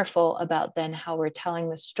really careful about then how we're telling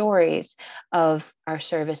the stories of our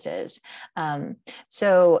services.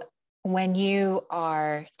 So when you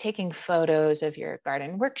are taking photos of your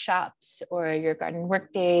garden workshops or your garden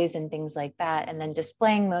work days and things like that, and then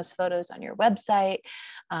displaying those photos on your website,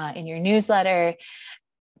 in your newsletter,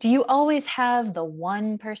 do you always have the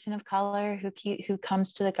one person of color who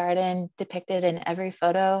comes to the garden depicted in every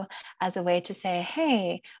photo as a way to say,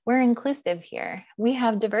 hey, we're inclusive here. We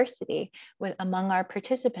have diversity among our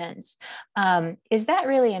participants. Is that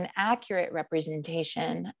really an accurate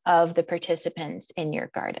representation of the participants in your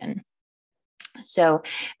garden? So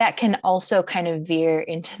that can also kind of veer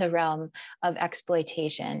into the realm of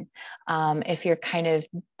exploitation. If you're kind of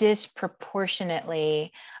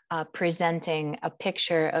disproportionately presenting a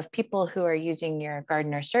picture of people who are using your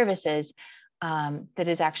gardener services that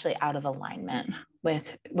is actually out of alignment with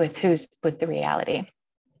the reality.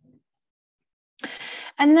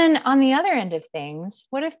 And then on the other end of things,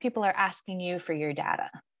 what if people are asking you for your data?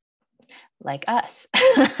 Like us,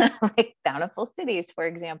 like Bountiful Cities, for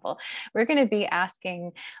example. We're going to be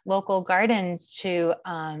asking local gardens to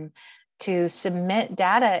submit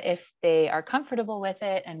data if they are comfortable with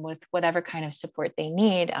it and with whatever kind of support they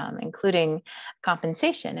need, including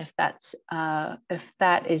compensation if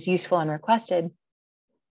that is useful and requested.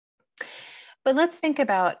 But let's think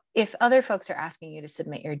about if other folks are asking you to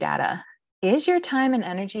submit your data, is your time and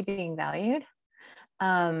energy being valued?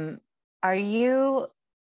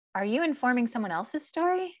 Are you informing someone else's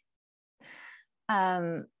story?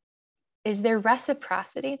 Is there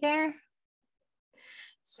reciprocity there?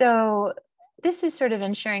 So this is sort of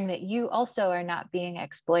ensuring that you also are not being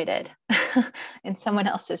exploited in someone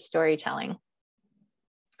else's storytelling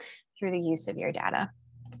through the use of your data.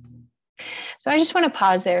 So I just want to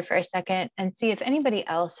pause there for a second and see if anybody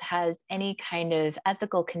else has any kind of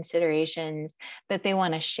ethical considerations that they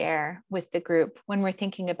want to share with the group when we're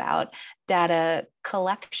thinking about data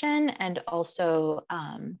collection and also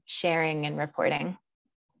sharing and reporting.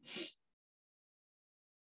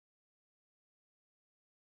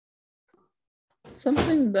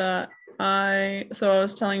 Something that I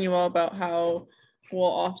was telling you all about how we'll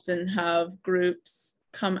often have groups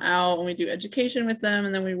come out and we do education with them,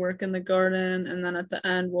 and then we work in the garden, and then at the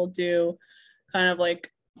end we'll do kind of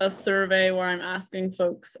like a survey where I'm asking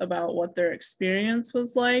folks about what their experience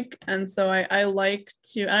was like. And so I like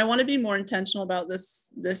to, and I want to be more intentional about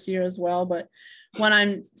this year as well, but when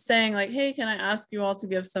I'm saying like, hey, can I ask you all to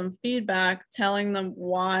give some feedback, telling them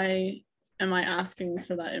why am I asking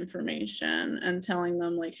for that information, and telling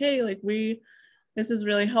them like, hey, like this is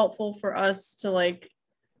really helpful for us to like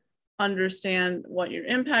understand what your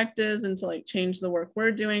impact is and to like change the work we're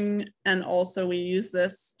doing, and also we use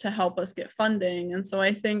this to help us get funding. And so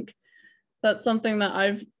I think that's something that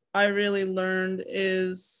I really learned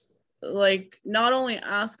is like not only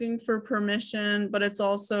asking for permission, but it's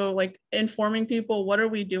also like informing people what are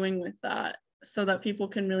we doing with that, so that people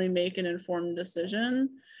can really make an informed decision.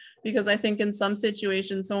 Because I think in some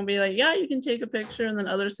situations someone will be like, yeah, you can take a picture, and then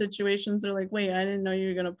other situations are like, wait, I didn't know you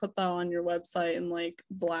were going to put that on your website and like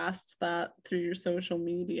blast that through your social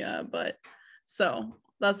media. But so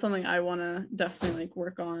that's something I want to definitely like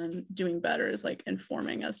work on doing better, is like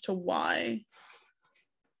informing as to why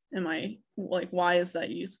is that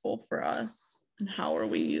useful for us and how are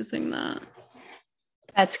we using that.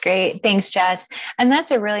 That's great. Thanks, Jess. And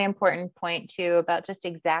that's a really important point too, about just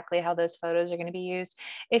exactly how those photos are going to be used.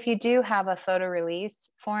 If you do have a photo release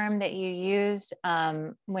form that you use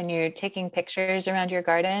when you're taking pictures around your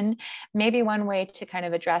garden, maybe one way to kind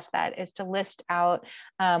of address that is to list out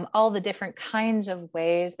all the different kinds of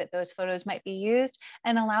ways that those photos might be used,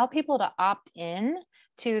 and allow people to opt in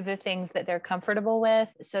to the things that they're comfortable with,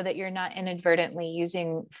 so that you're not inadvertently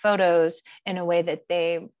using photos in a way that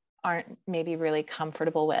they aren't maybe really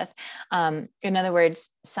comfortable with. In other words,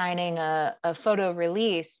 signing a photo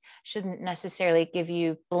release shouldn't necessarily give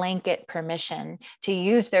you blanket permission to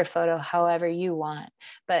use their photo however you want.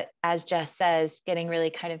 But as Jess says, getting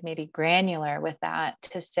really kind of maybe granular with that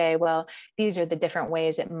to say, well, these are the different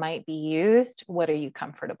ways it might be used. What are you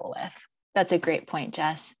comfortable with? That's a great point,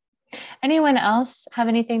 Jess. Anyone else have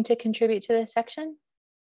anything to contribute to this section?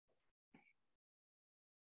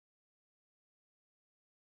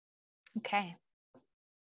 Okay.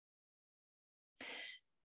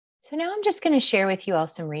 So now I'm just going to share with you all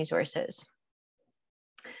some resources.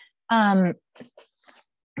 When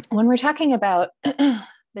we're talking about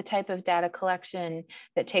the type of data collection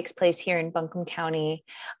that takes place here in Buncombe County,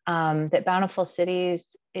 that Bountiful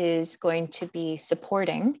Cities is going to be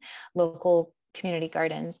supporting local community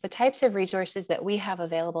gardens, the types of resources that we have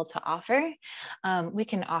available to offer, we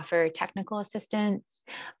can offer technical assistance,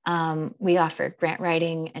 we offer grant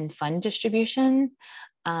writing and fund distribution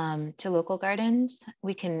to local gardens.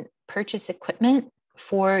 We can purchase equipment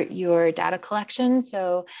for your data collection.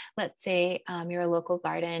 So let's say you're a local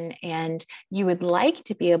garden and you would like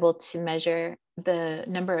to be able to measure the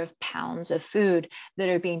number of pounds of food that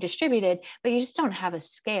are being distributed, but you just don't have a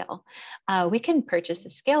scale. We can purchase a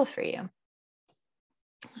scale for you.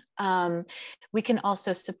 We can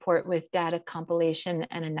also support with data compilation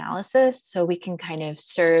and analysis. So we can kind of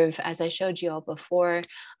serve, as I showed you all before,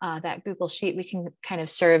 that Google Sheet, we can kind of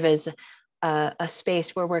serve as a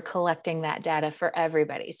space where we're collecting that data for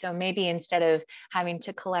everybody. So maybe instead of having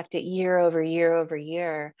to collect it year over year over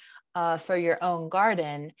year for your own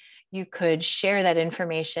garden, you could share that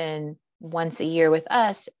information once a year with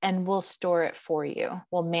us and we'll store it for you.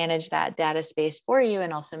 We'll manage that data space for you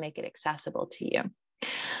and also make it accessible to you.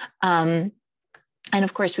 And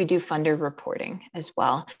of course, we do funder reporting as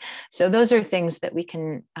well. So those are things that we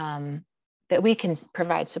can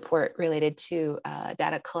provide support related to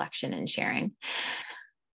data collection and sharing.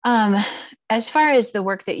 As far as the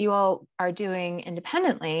work that you all are doing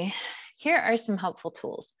independently, here are some helpful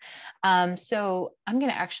tools. So I'm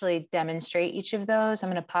going to actually demonstrate each of those. I'm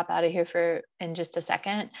going to pop out of here in just a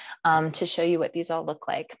second to show you what these all look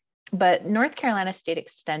like. But North Carolina State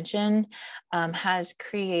Extension has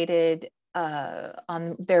created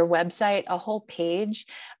on their website a whole page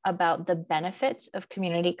about the benefits of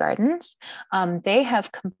community gardens. They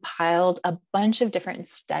have compiled a bunch of different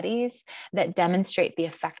studies that demonstrate the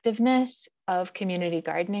effectiveness of community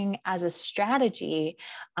gardening as a strategy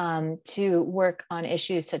to work on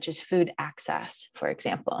issues such as food access, for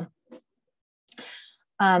example.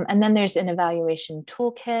 And then there's an evaluation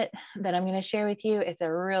toolkit that I'm going to share with you. It's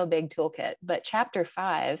a real big toolkit, but chapter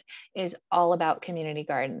 5 is all about community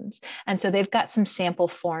gardens. And so they've got some sample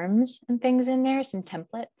forms and things in there, some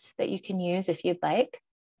templates that you can use if you'd like.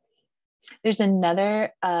 There's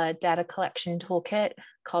another data collection toolkit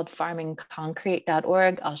called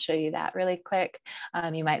farmingconcrete.org. I'll show you that really quick.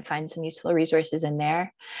 You might find some useful resources in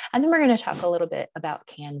there. And then we're going to talk a little bit about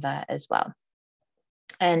Canva as well.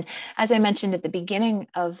 And as I mentioned at the beginning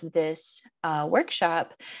of this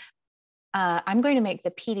workshop, I'm going to make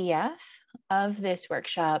the PDF of this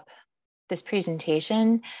workshop, this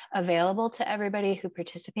presentation, available to everybody who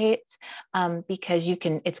participates because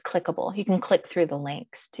it's clickable. You can click through the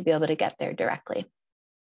links to be able to get there directly.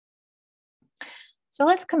 So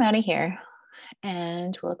let's come out of here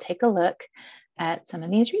and we'll take a look at some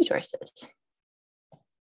of these resources.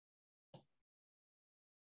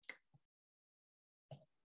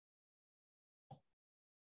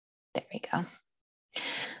 There we go.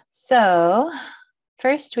 So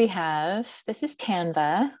first we have, this is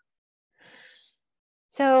Canva.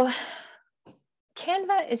 So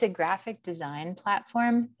Canva is a graphic design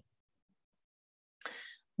platform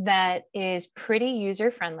that is pretty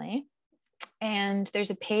user-friendly, and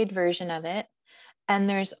there's a paid version of it, and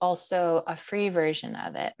there's also a free version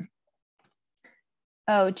of it.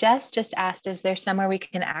 Oh, Jess just asked, is there somewhere we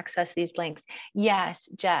can access these links? Yes,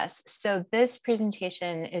 Jess. So this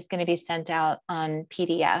presentation is going to be sent out on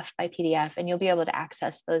PDF by PDF, and you'll be able to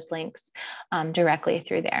access those links directly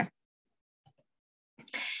through there.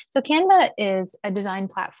 So Canva is a design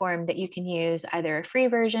platform that you can use either a free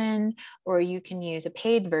version or you can use a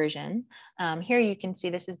paid version. Here you can see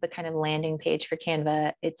this is the kind of landing page for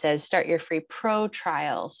Canva. It says start your free pro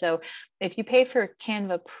trial. So if you pay for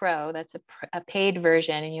Canva Pro, that's a paid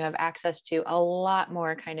version, and you have access to a lot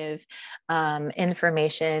more kind of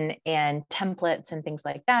information and templates and things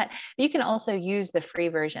like that. You can also use the free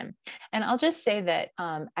version. And I'll just say that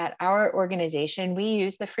at our organization, we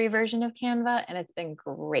use the free version of Canva, and it's been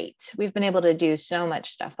great. We've been able to do so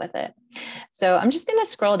much stuff with it. So I'm just going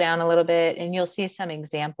to scroll down a little bit, and you'll see some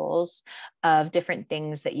examples of different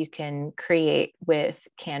things that you can create with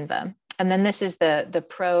Canva. And then this is the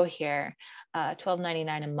pro here,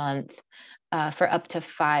 $12.99 a month for up to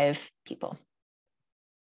 5 people.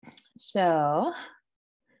 So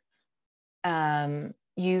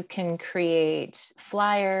you can create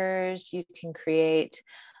flyers, you can create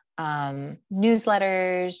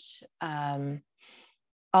newsletters,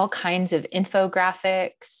 all kinds of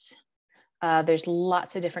infographics. There's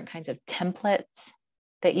lots of different kinds of templates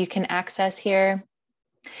that you can access here.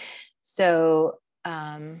 So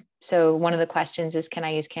So one of the questions is, can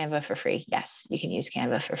I use Canva for free? Yes, you can use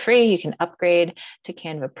Canva for free. You can upgrade to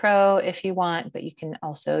Canva Pro if you want, but you can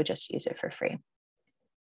also just use it for free.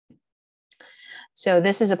 So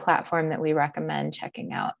this is a platform that we recommend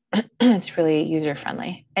checking out. It's really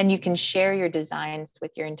user-friendly, and you can share your designs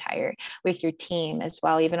with your team as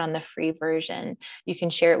well. Even on the free version, you can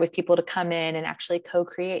share it with people to come in and actually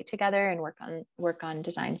co-create together and work on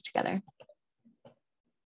designs together.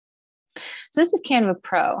 So this is Canva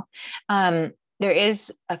Pro. There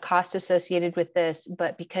is a cost associated with this,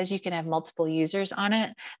 but because you can have multiple users on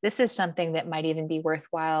it, this is something that might even be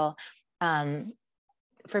worthwhile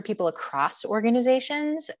for people across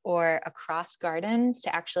organizations or across gardens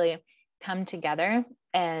to actually come together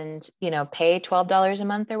and, you know, pay $12 a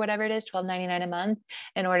month or whatever it is, $12.99 a month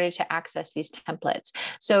in order to access these templates.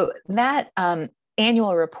 So that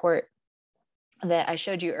annual report that I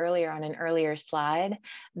showed you earlier on an earlier slide,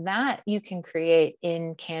 that you can create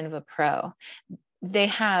in Canva Pro. They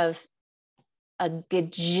have a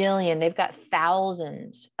gajillion, they've got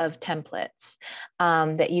thousands of templates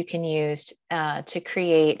that you can use to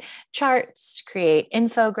create charts, create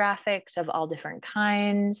infographics of all different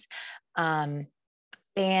kinds,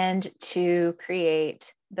 and to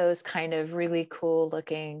create those kind of really cool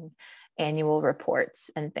looking annual reports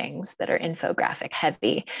and things that are infographic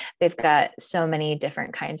heavy. They've got so many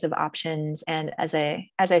different kinds of options. And as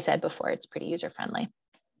I said before, it's pretty user friendly.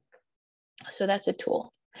 So that's a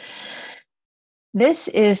tool. This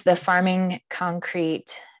is the Farming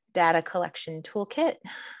Concrete Data Collection Toolkit,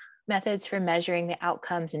 methods for measuring the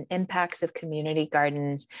outcomes and impacts of community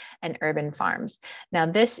gardens and urban farms. Now,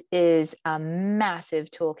 this is a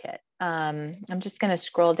massive toolkit. I'm just going to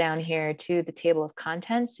scroll down here to the table of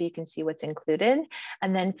contents so you can see what's included,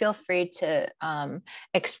 and then feel free to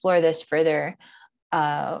explore this further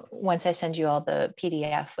once I send you all the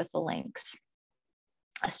PDF with the links.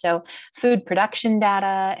 So food production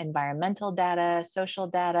data, environmental data, social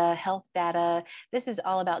data, health data. This is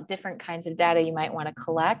all about different kinds of data you might want to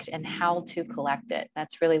collect and how to collect it.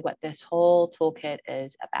 That's really what this whole toolkit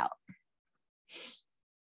is about.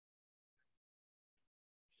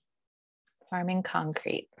 Farming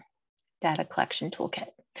Concrete Data Collection Toolkit.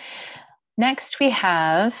 Next we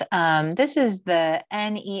have, this is the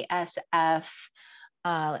NESF.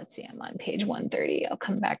 Let's see, I'm on page 130. I'll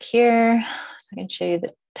come back here so I can show you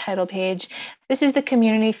the title page. This is the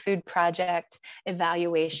Community Food Project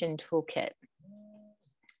Evaluation Toolkit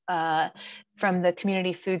from the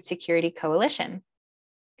Community Food Security Coalition.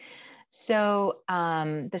 So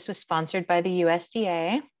this was sponsored by the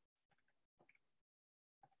USDA.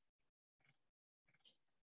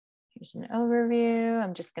 Here's an overview.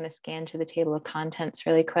 I'm just going to scan to the table of contents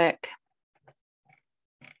really quick.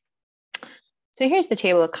 So here's the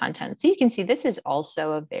table of contents. So you can see this is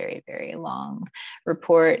also a very, very long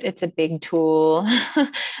report. It's a big tool.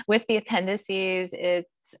 With the appendices, it's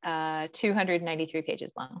 293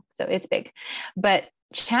 pages long. So it's big. But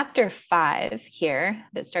chapter 5 here,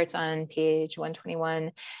 that starts on page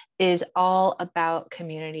 121, is all about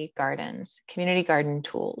community gardens, community garden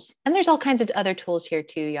tools. And there's all kinds of other tools here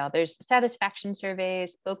too, y'all. There's satisfaction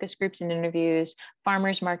surveys, focus groups and interviews,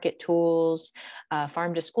 farmers market tools,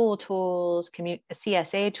 farm to school tools,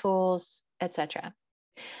 CSA tools, etc.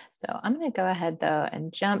 So I'm going to go ahead though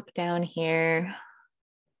and jump down here.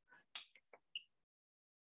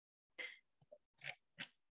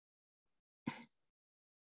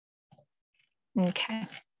 Okay.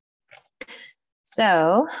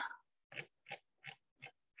 So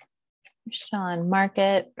we're still on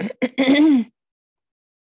market. There's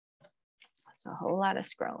a whole lot of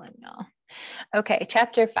scrolling, y'all. Okay,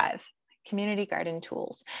 chapter 5, community garden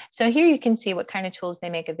tools. So here you can see what kind of tools they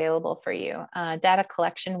make available for you. Data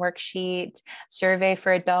collection worksheet, survey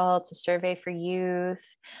for adults, a survey for youth,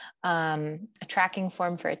 a tracking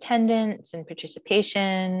form for attendance and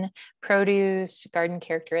participation, produce, garden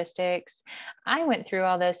characteristics. I went through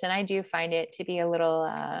all this and I do find it to be a little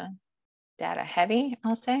data heavy,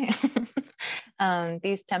 I'll say.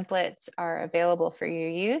 These templates are available for your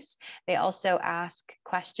use. They also ask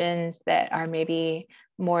questions that are maybe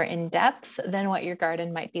more in depth than what your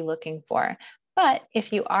garden might be looking for. But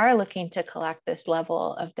if you are looking to collect this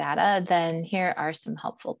level of data, then here are some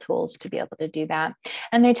helpful tools to be able to do that.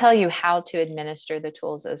 And they tell you how to administer the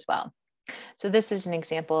tools as well. So this is an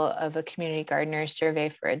example of a community gardener survey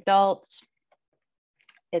for adults.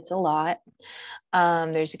 It's a lot.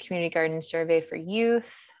 There's a community garden survey for youth.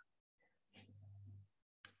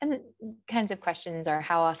 And kinds of questions are,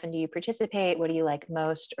 how often do you participate? What do you like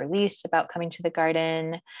most or least about coming to the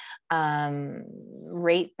garden?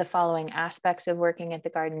 Rate the following aspects of working at the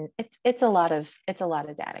garden. It's a lot of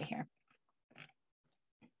data here.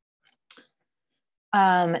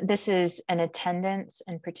 This is an attendance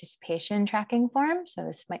and participation tracking form, so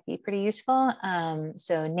this might be pretty useful.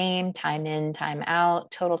 So name, time in, time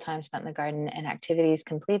out, total time spent in the garden, and activities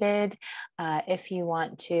completed. If you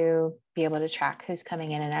want to be able to track who's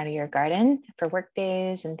coming in and out of your garden for work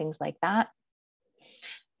days and things like that.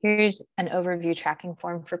 Here's an overview tracking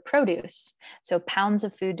form for produce. So pounds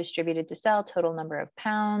of food distributed to sell, total number of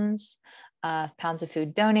pounds, pounds of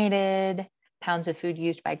food donated, pounds of food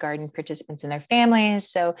used by garden participants and their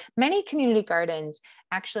families. So many community gardens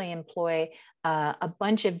actually employ a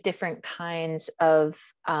bunch of different kinds of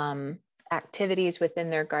activities within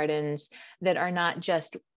their gardens that are not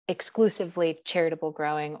just exclusively charitable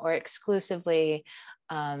growing or exclusively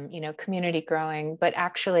community growing, but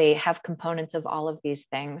actually have components of all of these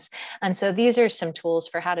things. And so these are some tools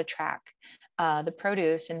for how to track the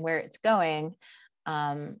produce and where it's going,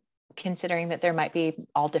 considering that there might be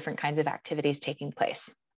all different kinds of activities taking place.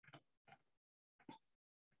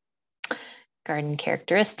 Garden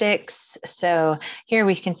characteristics. So here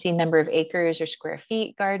we can see number of acres or square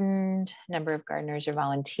feet gardened, number of gardeners or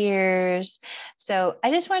volunteers. So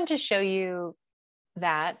I just wanted to show you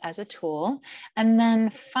that as a tool. And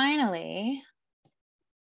then finally,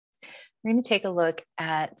 we're going to take a look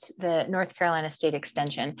at the North Carolina State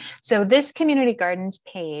Extension. So this community gardens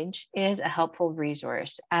page is a helpful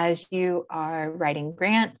resource as you are writing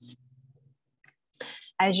grants,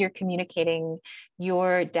 as you're communicating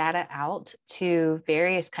your data out to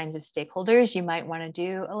various kinds of stakeholders. You might want to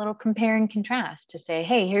do a little compare and contrast to say,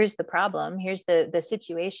 hey, here's the problem, here's the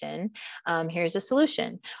situation, here's a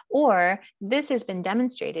solution, or this has been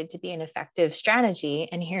demonstrated to be an effective strategy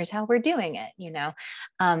and here's how we're doing it,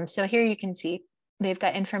 So here you can see they've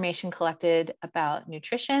got information collected about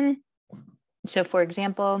nutrition. So for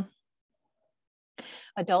example,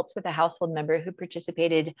 adults with a household member who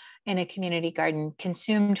participated in a community garden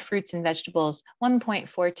consumed fruits and vegetables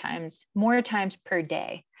 1.4 times more times per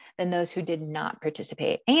day than those who did not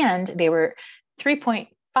participate. And they were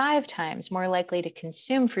 3.5 times more likely to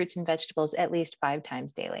consume fruits and vegetables at least 5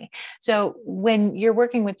 times daily. So when you're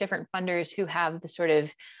working with different funders who have the sort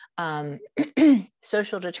of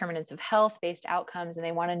social determinants of health-based outcomes, and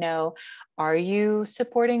they want to know, are you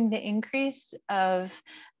supporting the increase of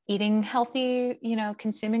eating healthy,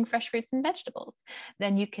 consuming fresh fruits and vegetables?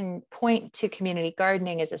 Then you can point to community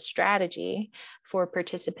gardening as a strategy for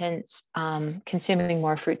participants consuming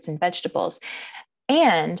more fruits and vegetables.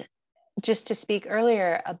 And just to speak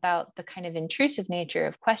earlier about the kind of intrusive nature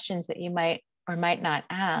of questions that you might or might not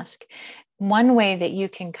ask, one way that you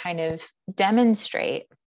can kind of demonstrate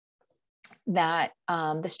that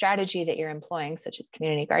the strategy that you're employing, such as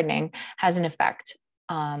community gardening, has an effect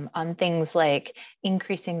on things like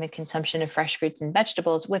increasing the consumption of fresh fruits and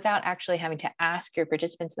vegetables without actually having to ask your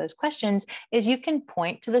participants those questions, is you can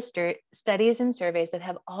point to the studies and surveys that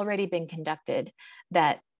have already been conducted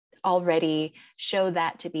that already show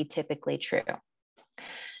that to be typically true.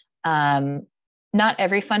 Not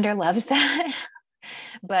every funder loves that,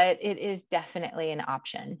 but it is definitely an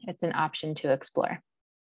option. It's an option to explore.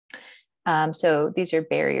 So these are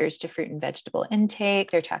barriers to fruit and vegetable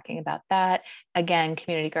intake. They're talking about that. Again,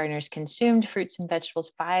 community gardeners consumed fruits and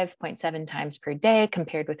vegetables 5.7 times per day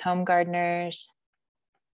compared with home gardeners.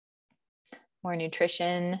 More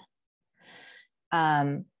nutrition.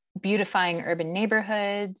 Beautifying urban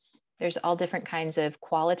neighborhoods. There's all different kinds of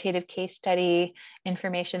qualitative case study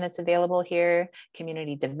information that's available here.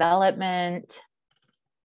 Community development.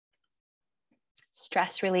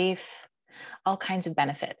 Stress relief. All kinds of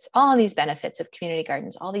benefits, all of these benefits of community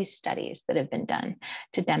gardens, all these studies that have been done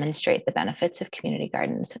to demonstrate the benefits of community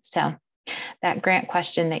gardens. So that grant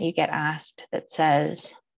question that you get asked that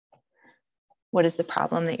says, what is the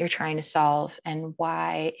problem that you're trying to solve and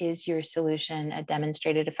why is your solution a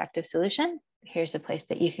demonstrated effective solution? Here's a place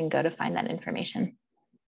that you can go to find that information.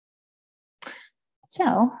 So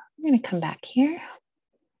I'm going to come back here.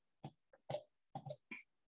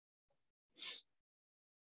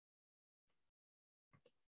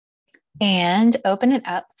 And open it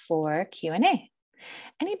up for Q&A.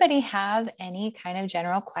 Anybody have any kind of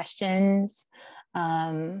general questions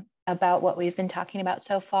about what we've been talking about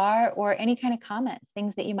so far, or any kind of comments,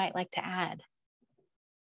 things that you might like to add?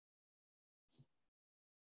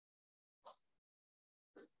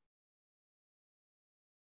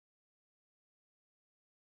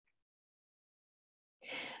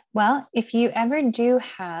 Well, if you ever do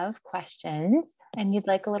have questions and you'd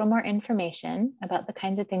like a little more information about the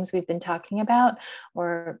kinds of things we've been talking about,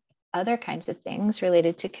 or other kinds of things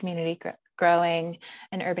related to community growing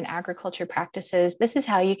and urban agriculture practices, this is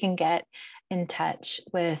how you can get in touch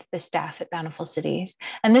with the staff at Bountiful Cities.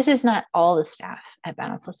 And this is not all the staff at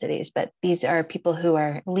Bountiful Cities, but these are people who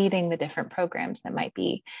are leading the different programs that might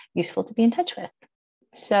be useful to be in touch with.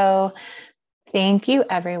 So thank you,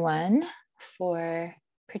 everyone, for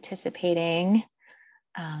participating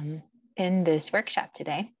in this workshop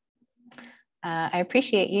today. I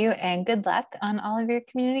appreciate you, and good luck on all of your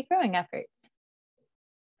community growing efforts.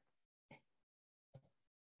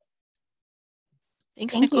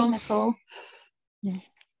 Thanks, Thank Nicole. you, Nicole. Yeah.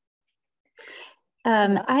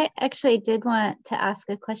 I actually did want to ask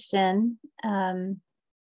a question. So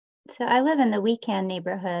I live in the Weekend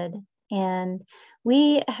neighborhood, and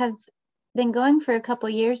we have been going for a couple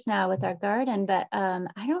years now with our garden, but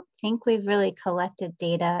I don't think we've really collected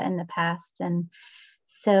data in the past. And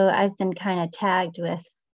so I've been kind of tagged with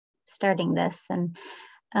starting this. And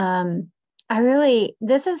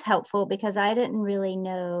this is helpful because I didn't really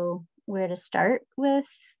know where to start with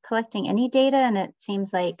collecting any data. And it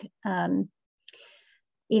seems like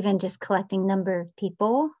even just collecting number of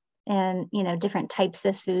people and, different types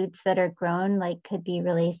of foods that are grown, like, could be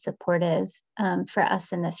really supportive for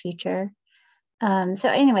us in the future. So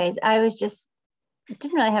anyways,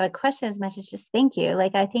 didn't really have a question as much as just thank you.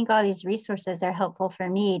 Like, I think all these resources are helpful for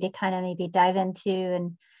me to kind of maybe dive into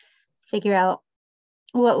and figure out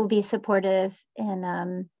what will be supportive.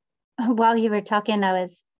 And while you were talking, I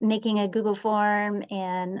was making a Google form,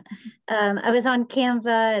 and I was on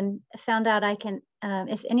Canva and found out I can,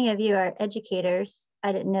 if any of you are educators,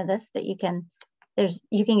 I didn't know this, but you can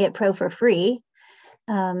get Pro for free.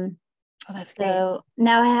 That's so great.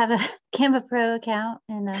 Now I have a Canva Pro account.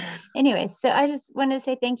 And anyway, so I just wanted to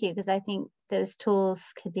say thank you, because I think those tools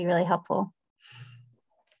could be really helpful.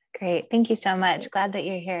 Great. Thank you so much. Glad that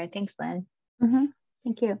you're here. Thanks, Lynn. Mm-hmm.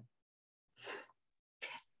 Thank you.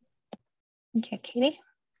 Thank you, Katie.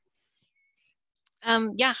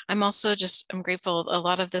 Yeah, I'm grateful. A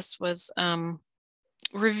lot of this was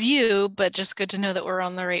review, but just good to know that we're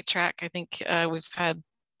on the right track. I think we've had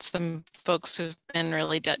some folks who've been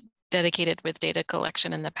really dedicated with data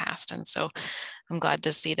collection in the past. And so I'm glad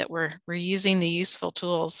to see that we're using the useful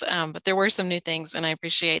tools, but there were some new things, and I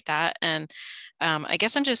appreciate that. And I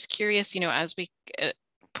guess I'm just curious, as we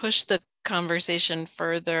push the conversation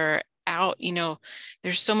further out,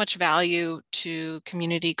 there's so much value to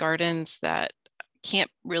community gardens that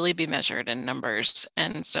can't really be measured in numbers.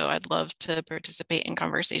 And so I'd love to participate in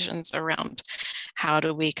conversations around how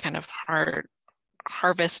do we kind of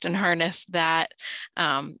harvest and harness that,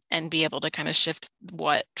 and be able to kind of shift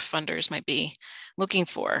what funders might be looking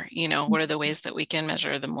for. What are the ways that we can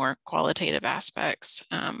measure the more qualitative aspects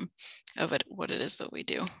of it, what it is that we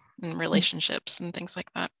do, and relationships and things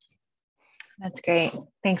like that. That's great.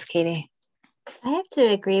 Thanks, Katie. I have to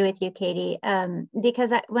agree with you, Katie,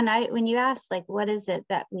 because when you asked, like, what is it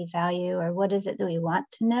that we value, or what is it that we want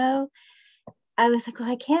to know, I was like,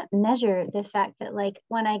 well, I can't measure the fact that, like,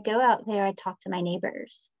 when I go out there, I talk to my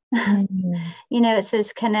neighbors. Mm-hmm. It's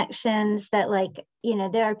those connections that, like,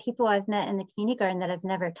 there are people I've met in the community garden that I've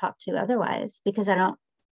never talked to otherwise because I don't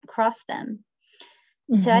cross them.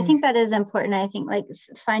 Mm-hmm. So I think that is important. I think, like,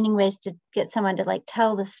 finding ways to get someone to, like,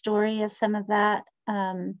 tell the story of some of that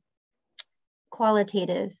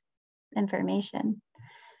qualitative information.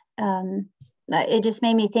 It just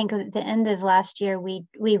made me think at the end of last year, we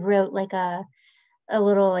wrote like a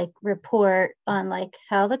little, like, report on, like,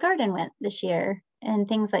 how the garden went this year and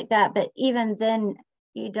things like that. But even then,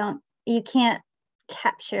 you can't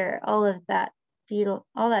capture all of that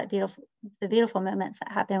beautiful moments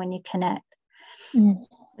that happen when you connect.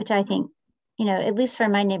 Which I think, at least for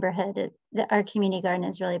my neighborhood, our community garden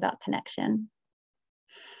is really about connection.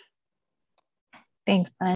 Thanks, Lynn.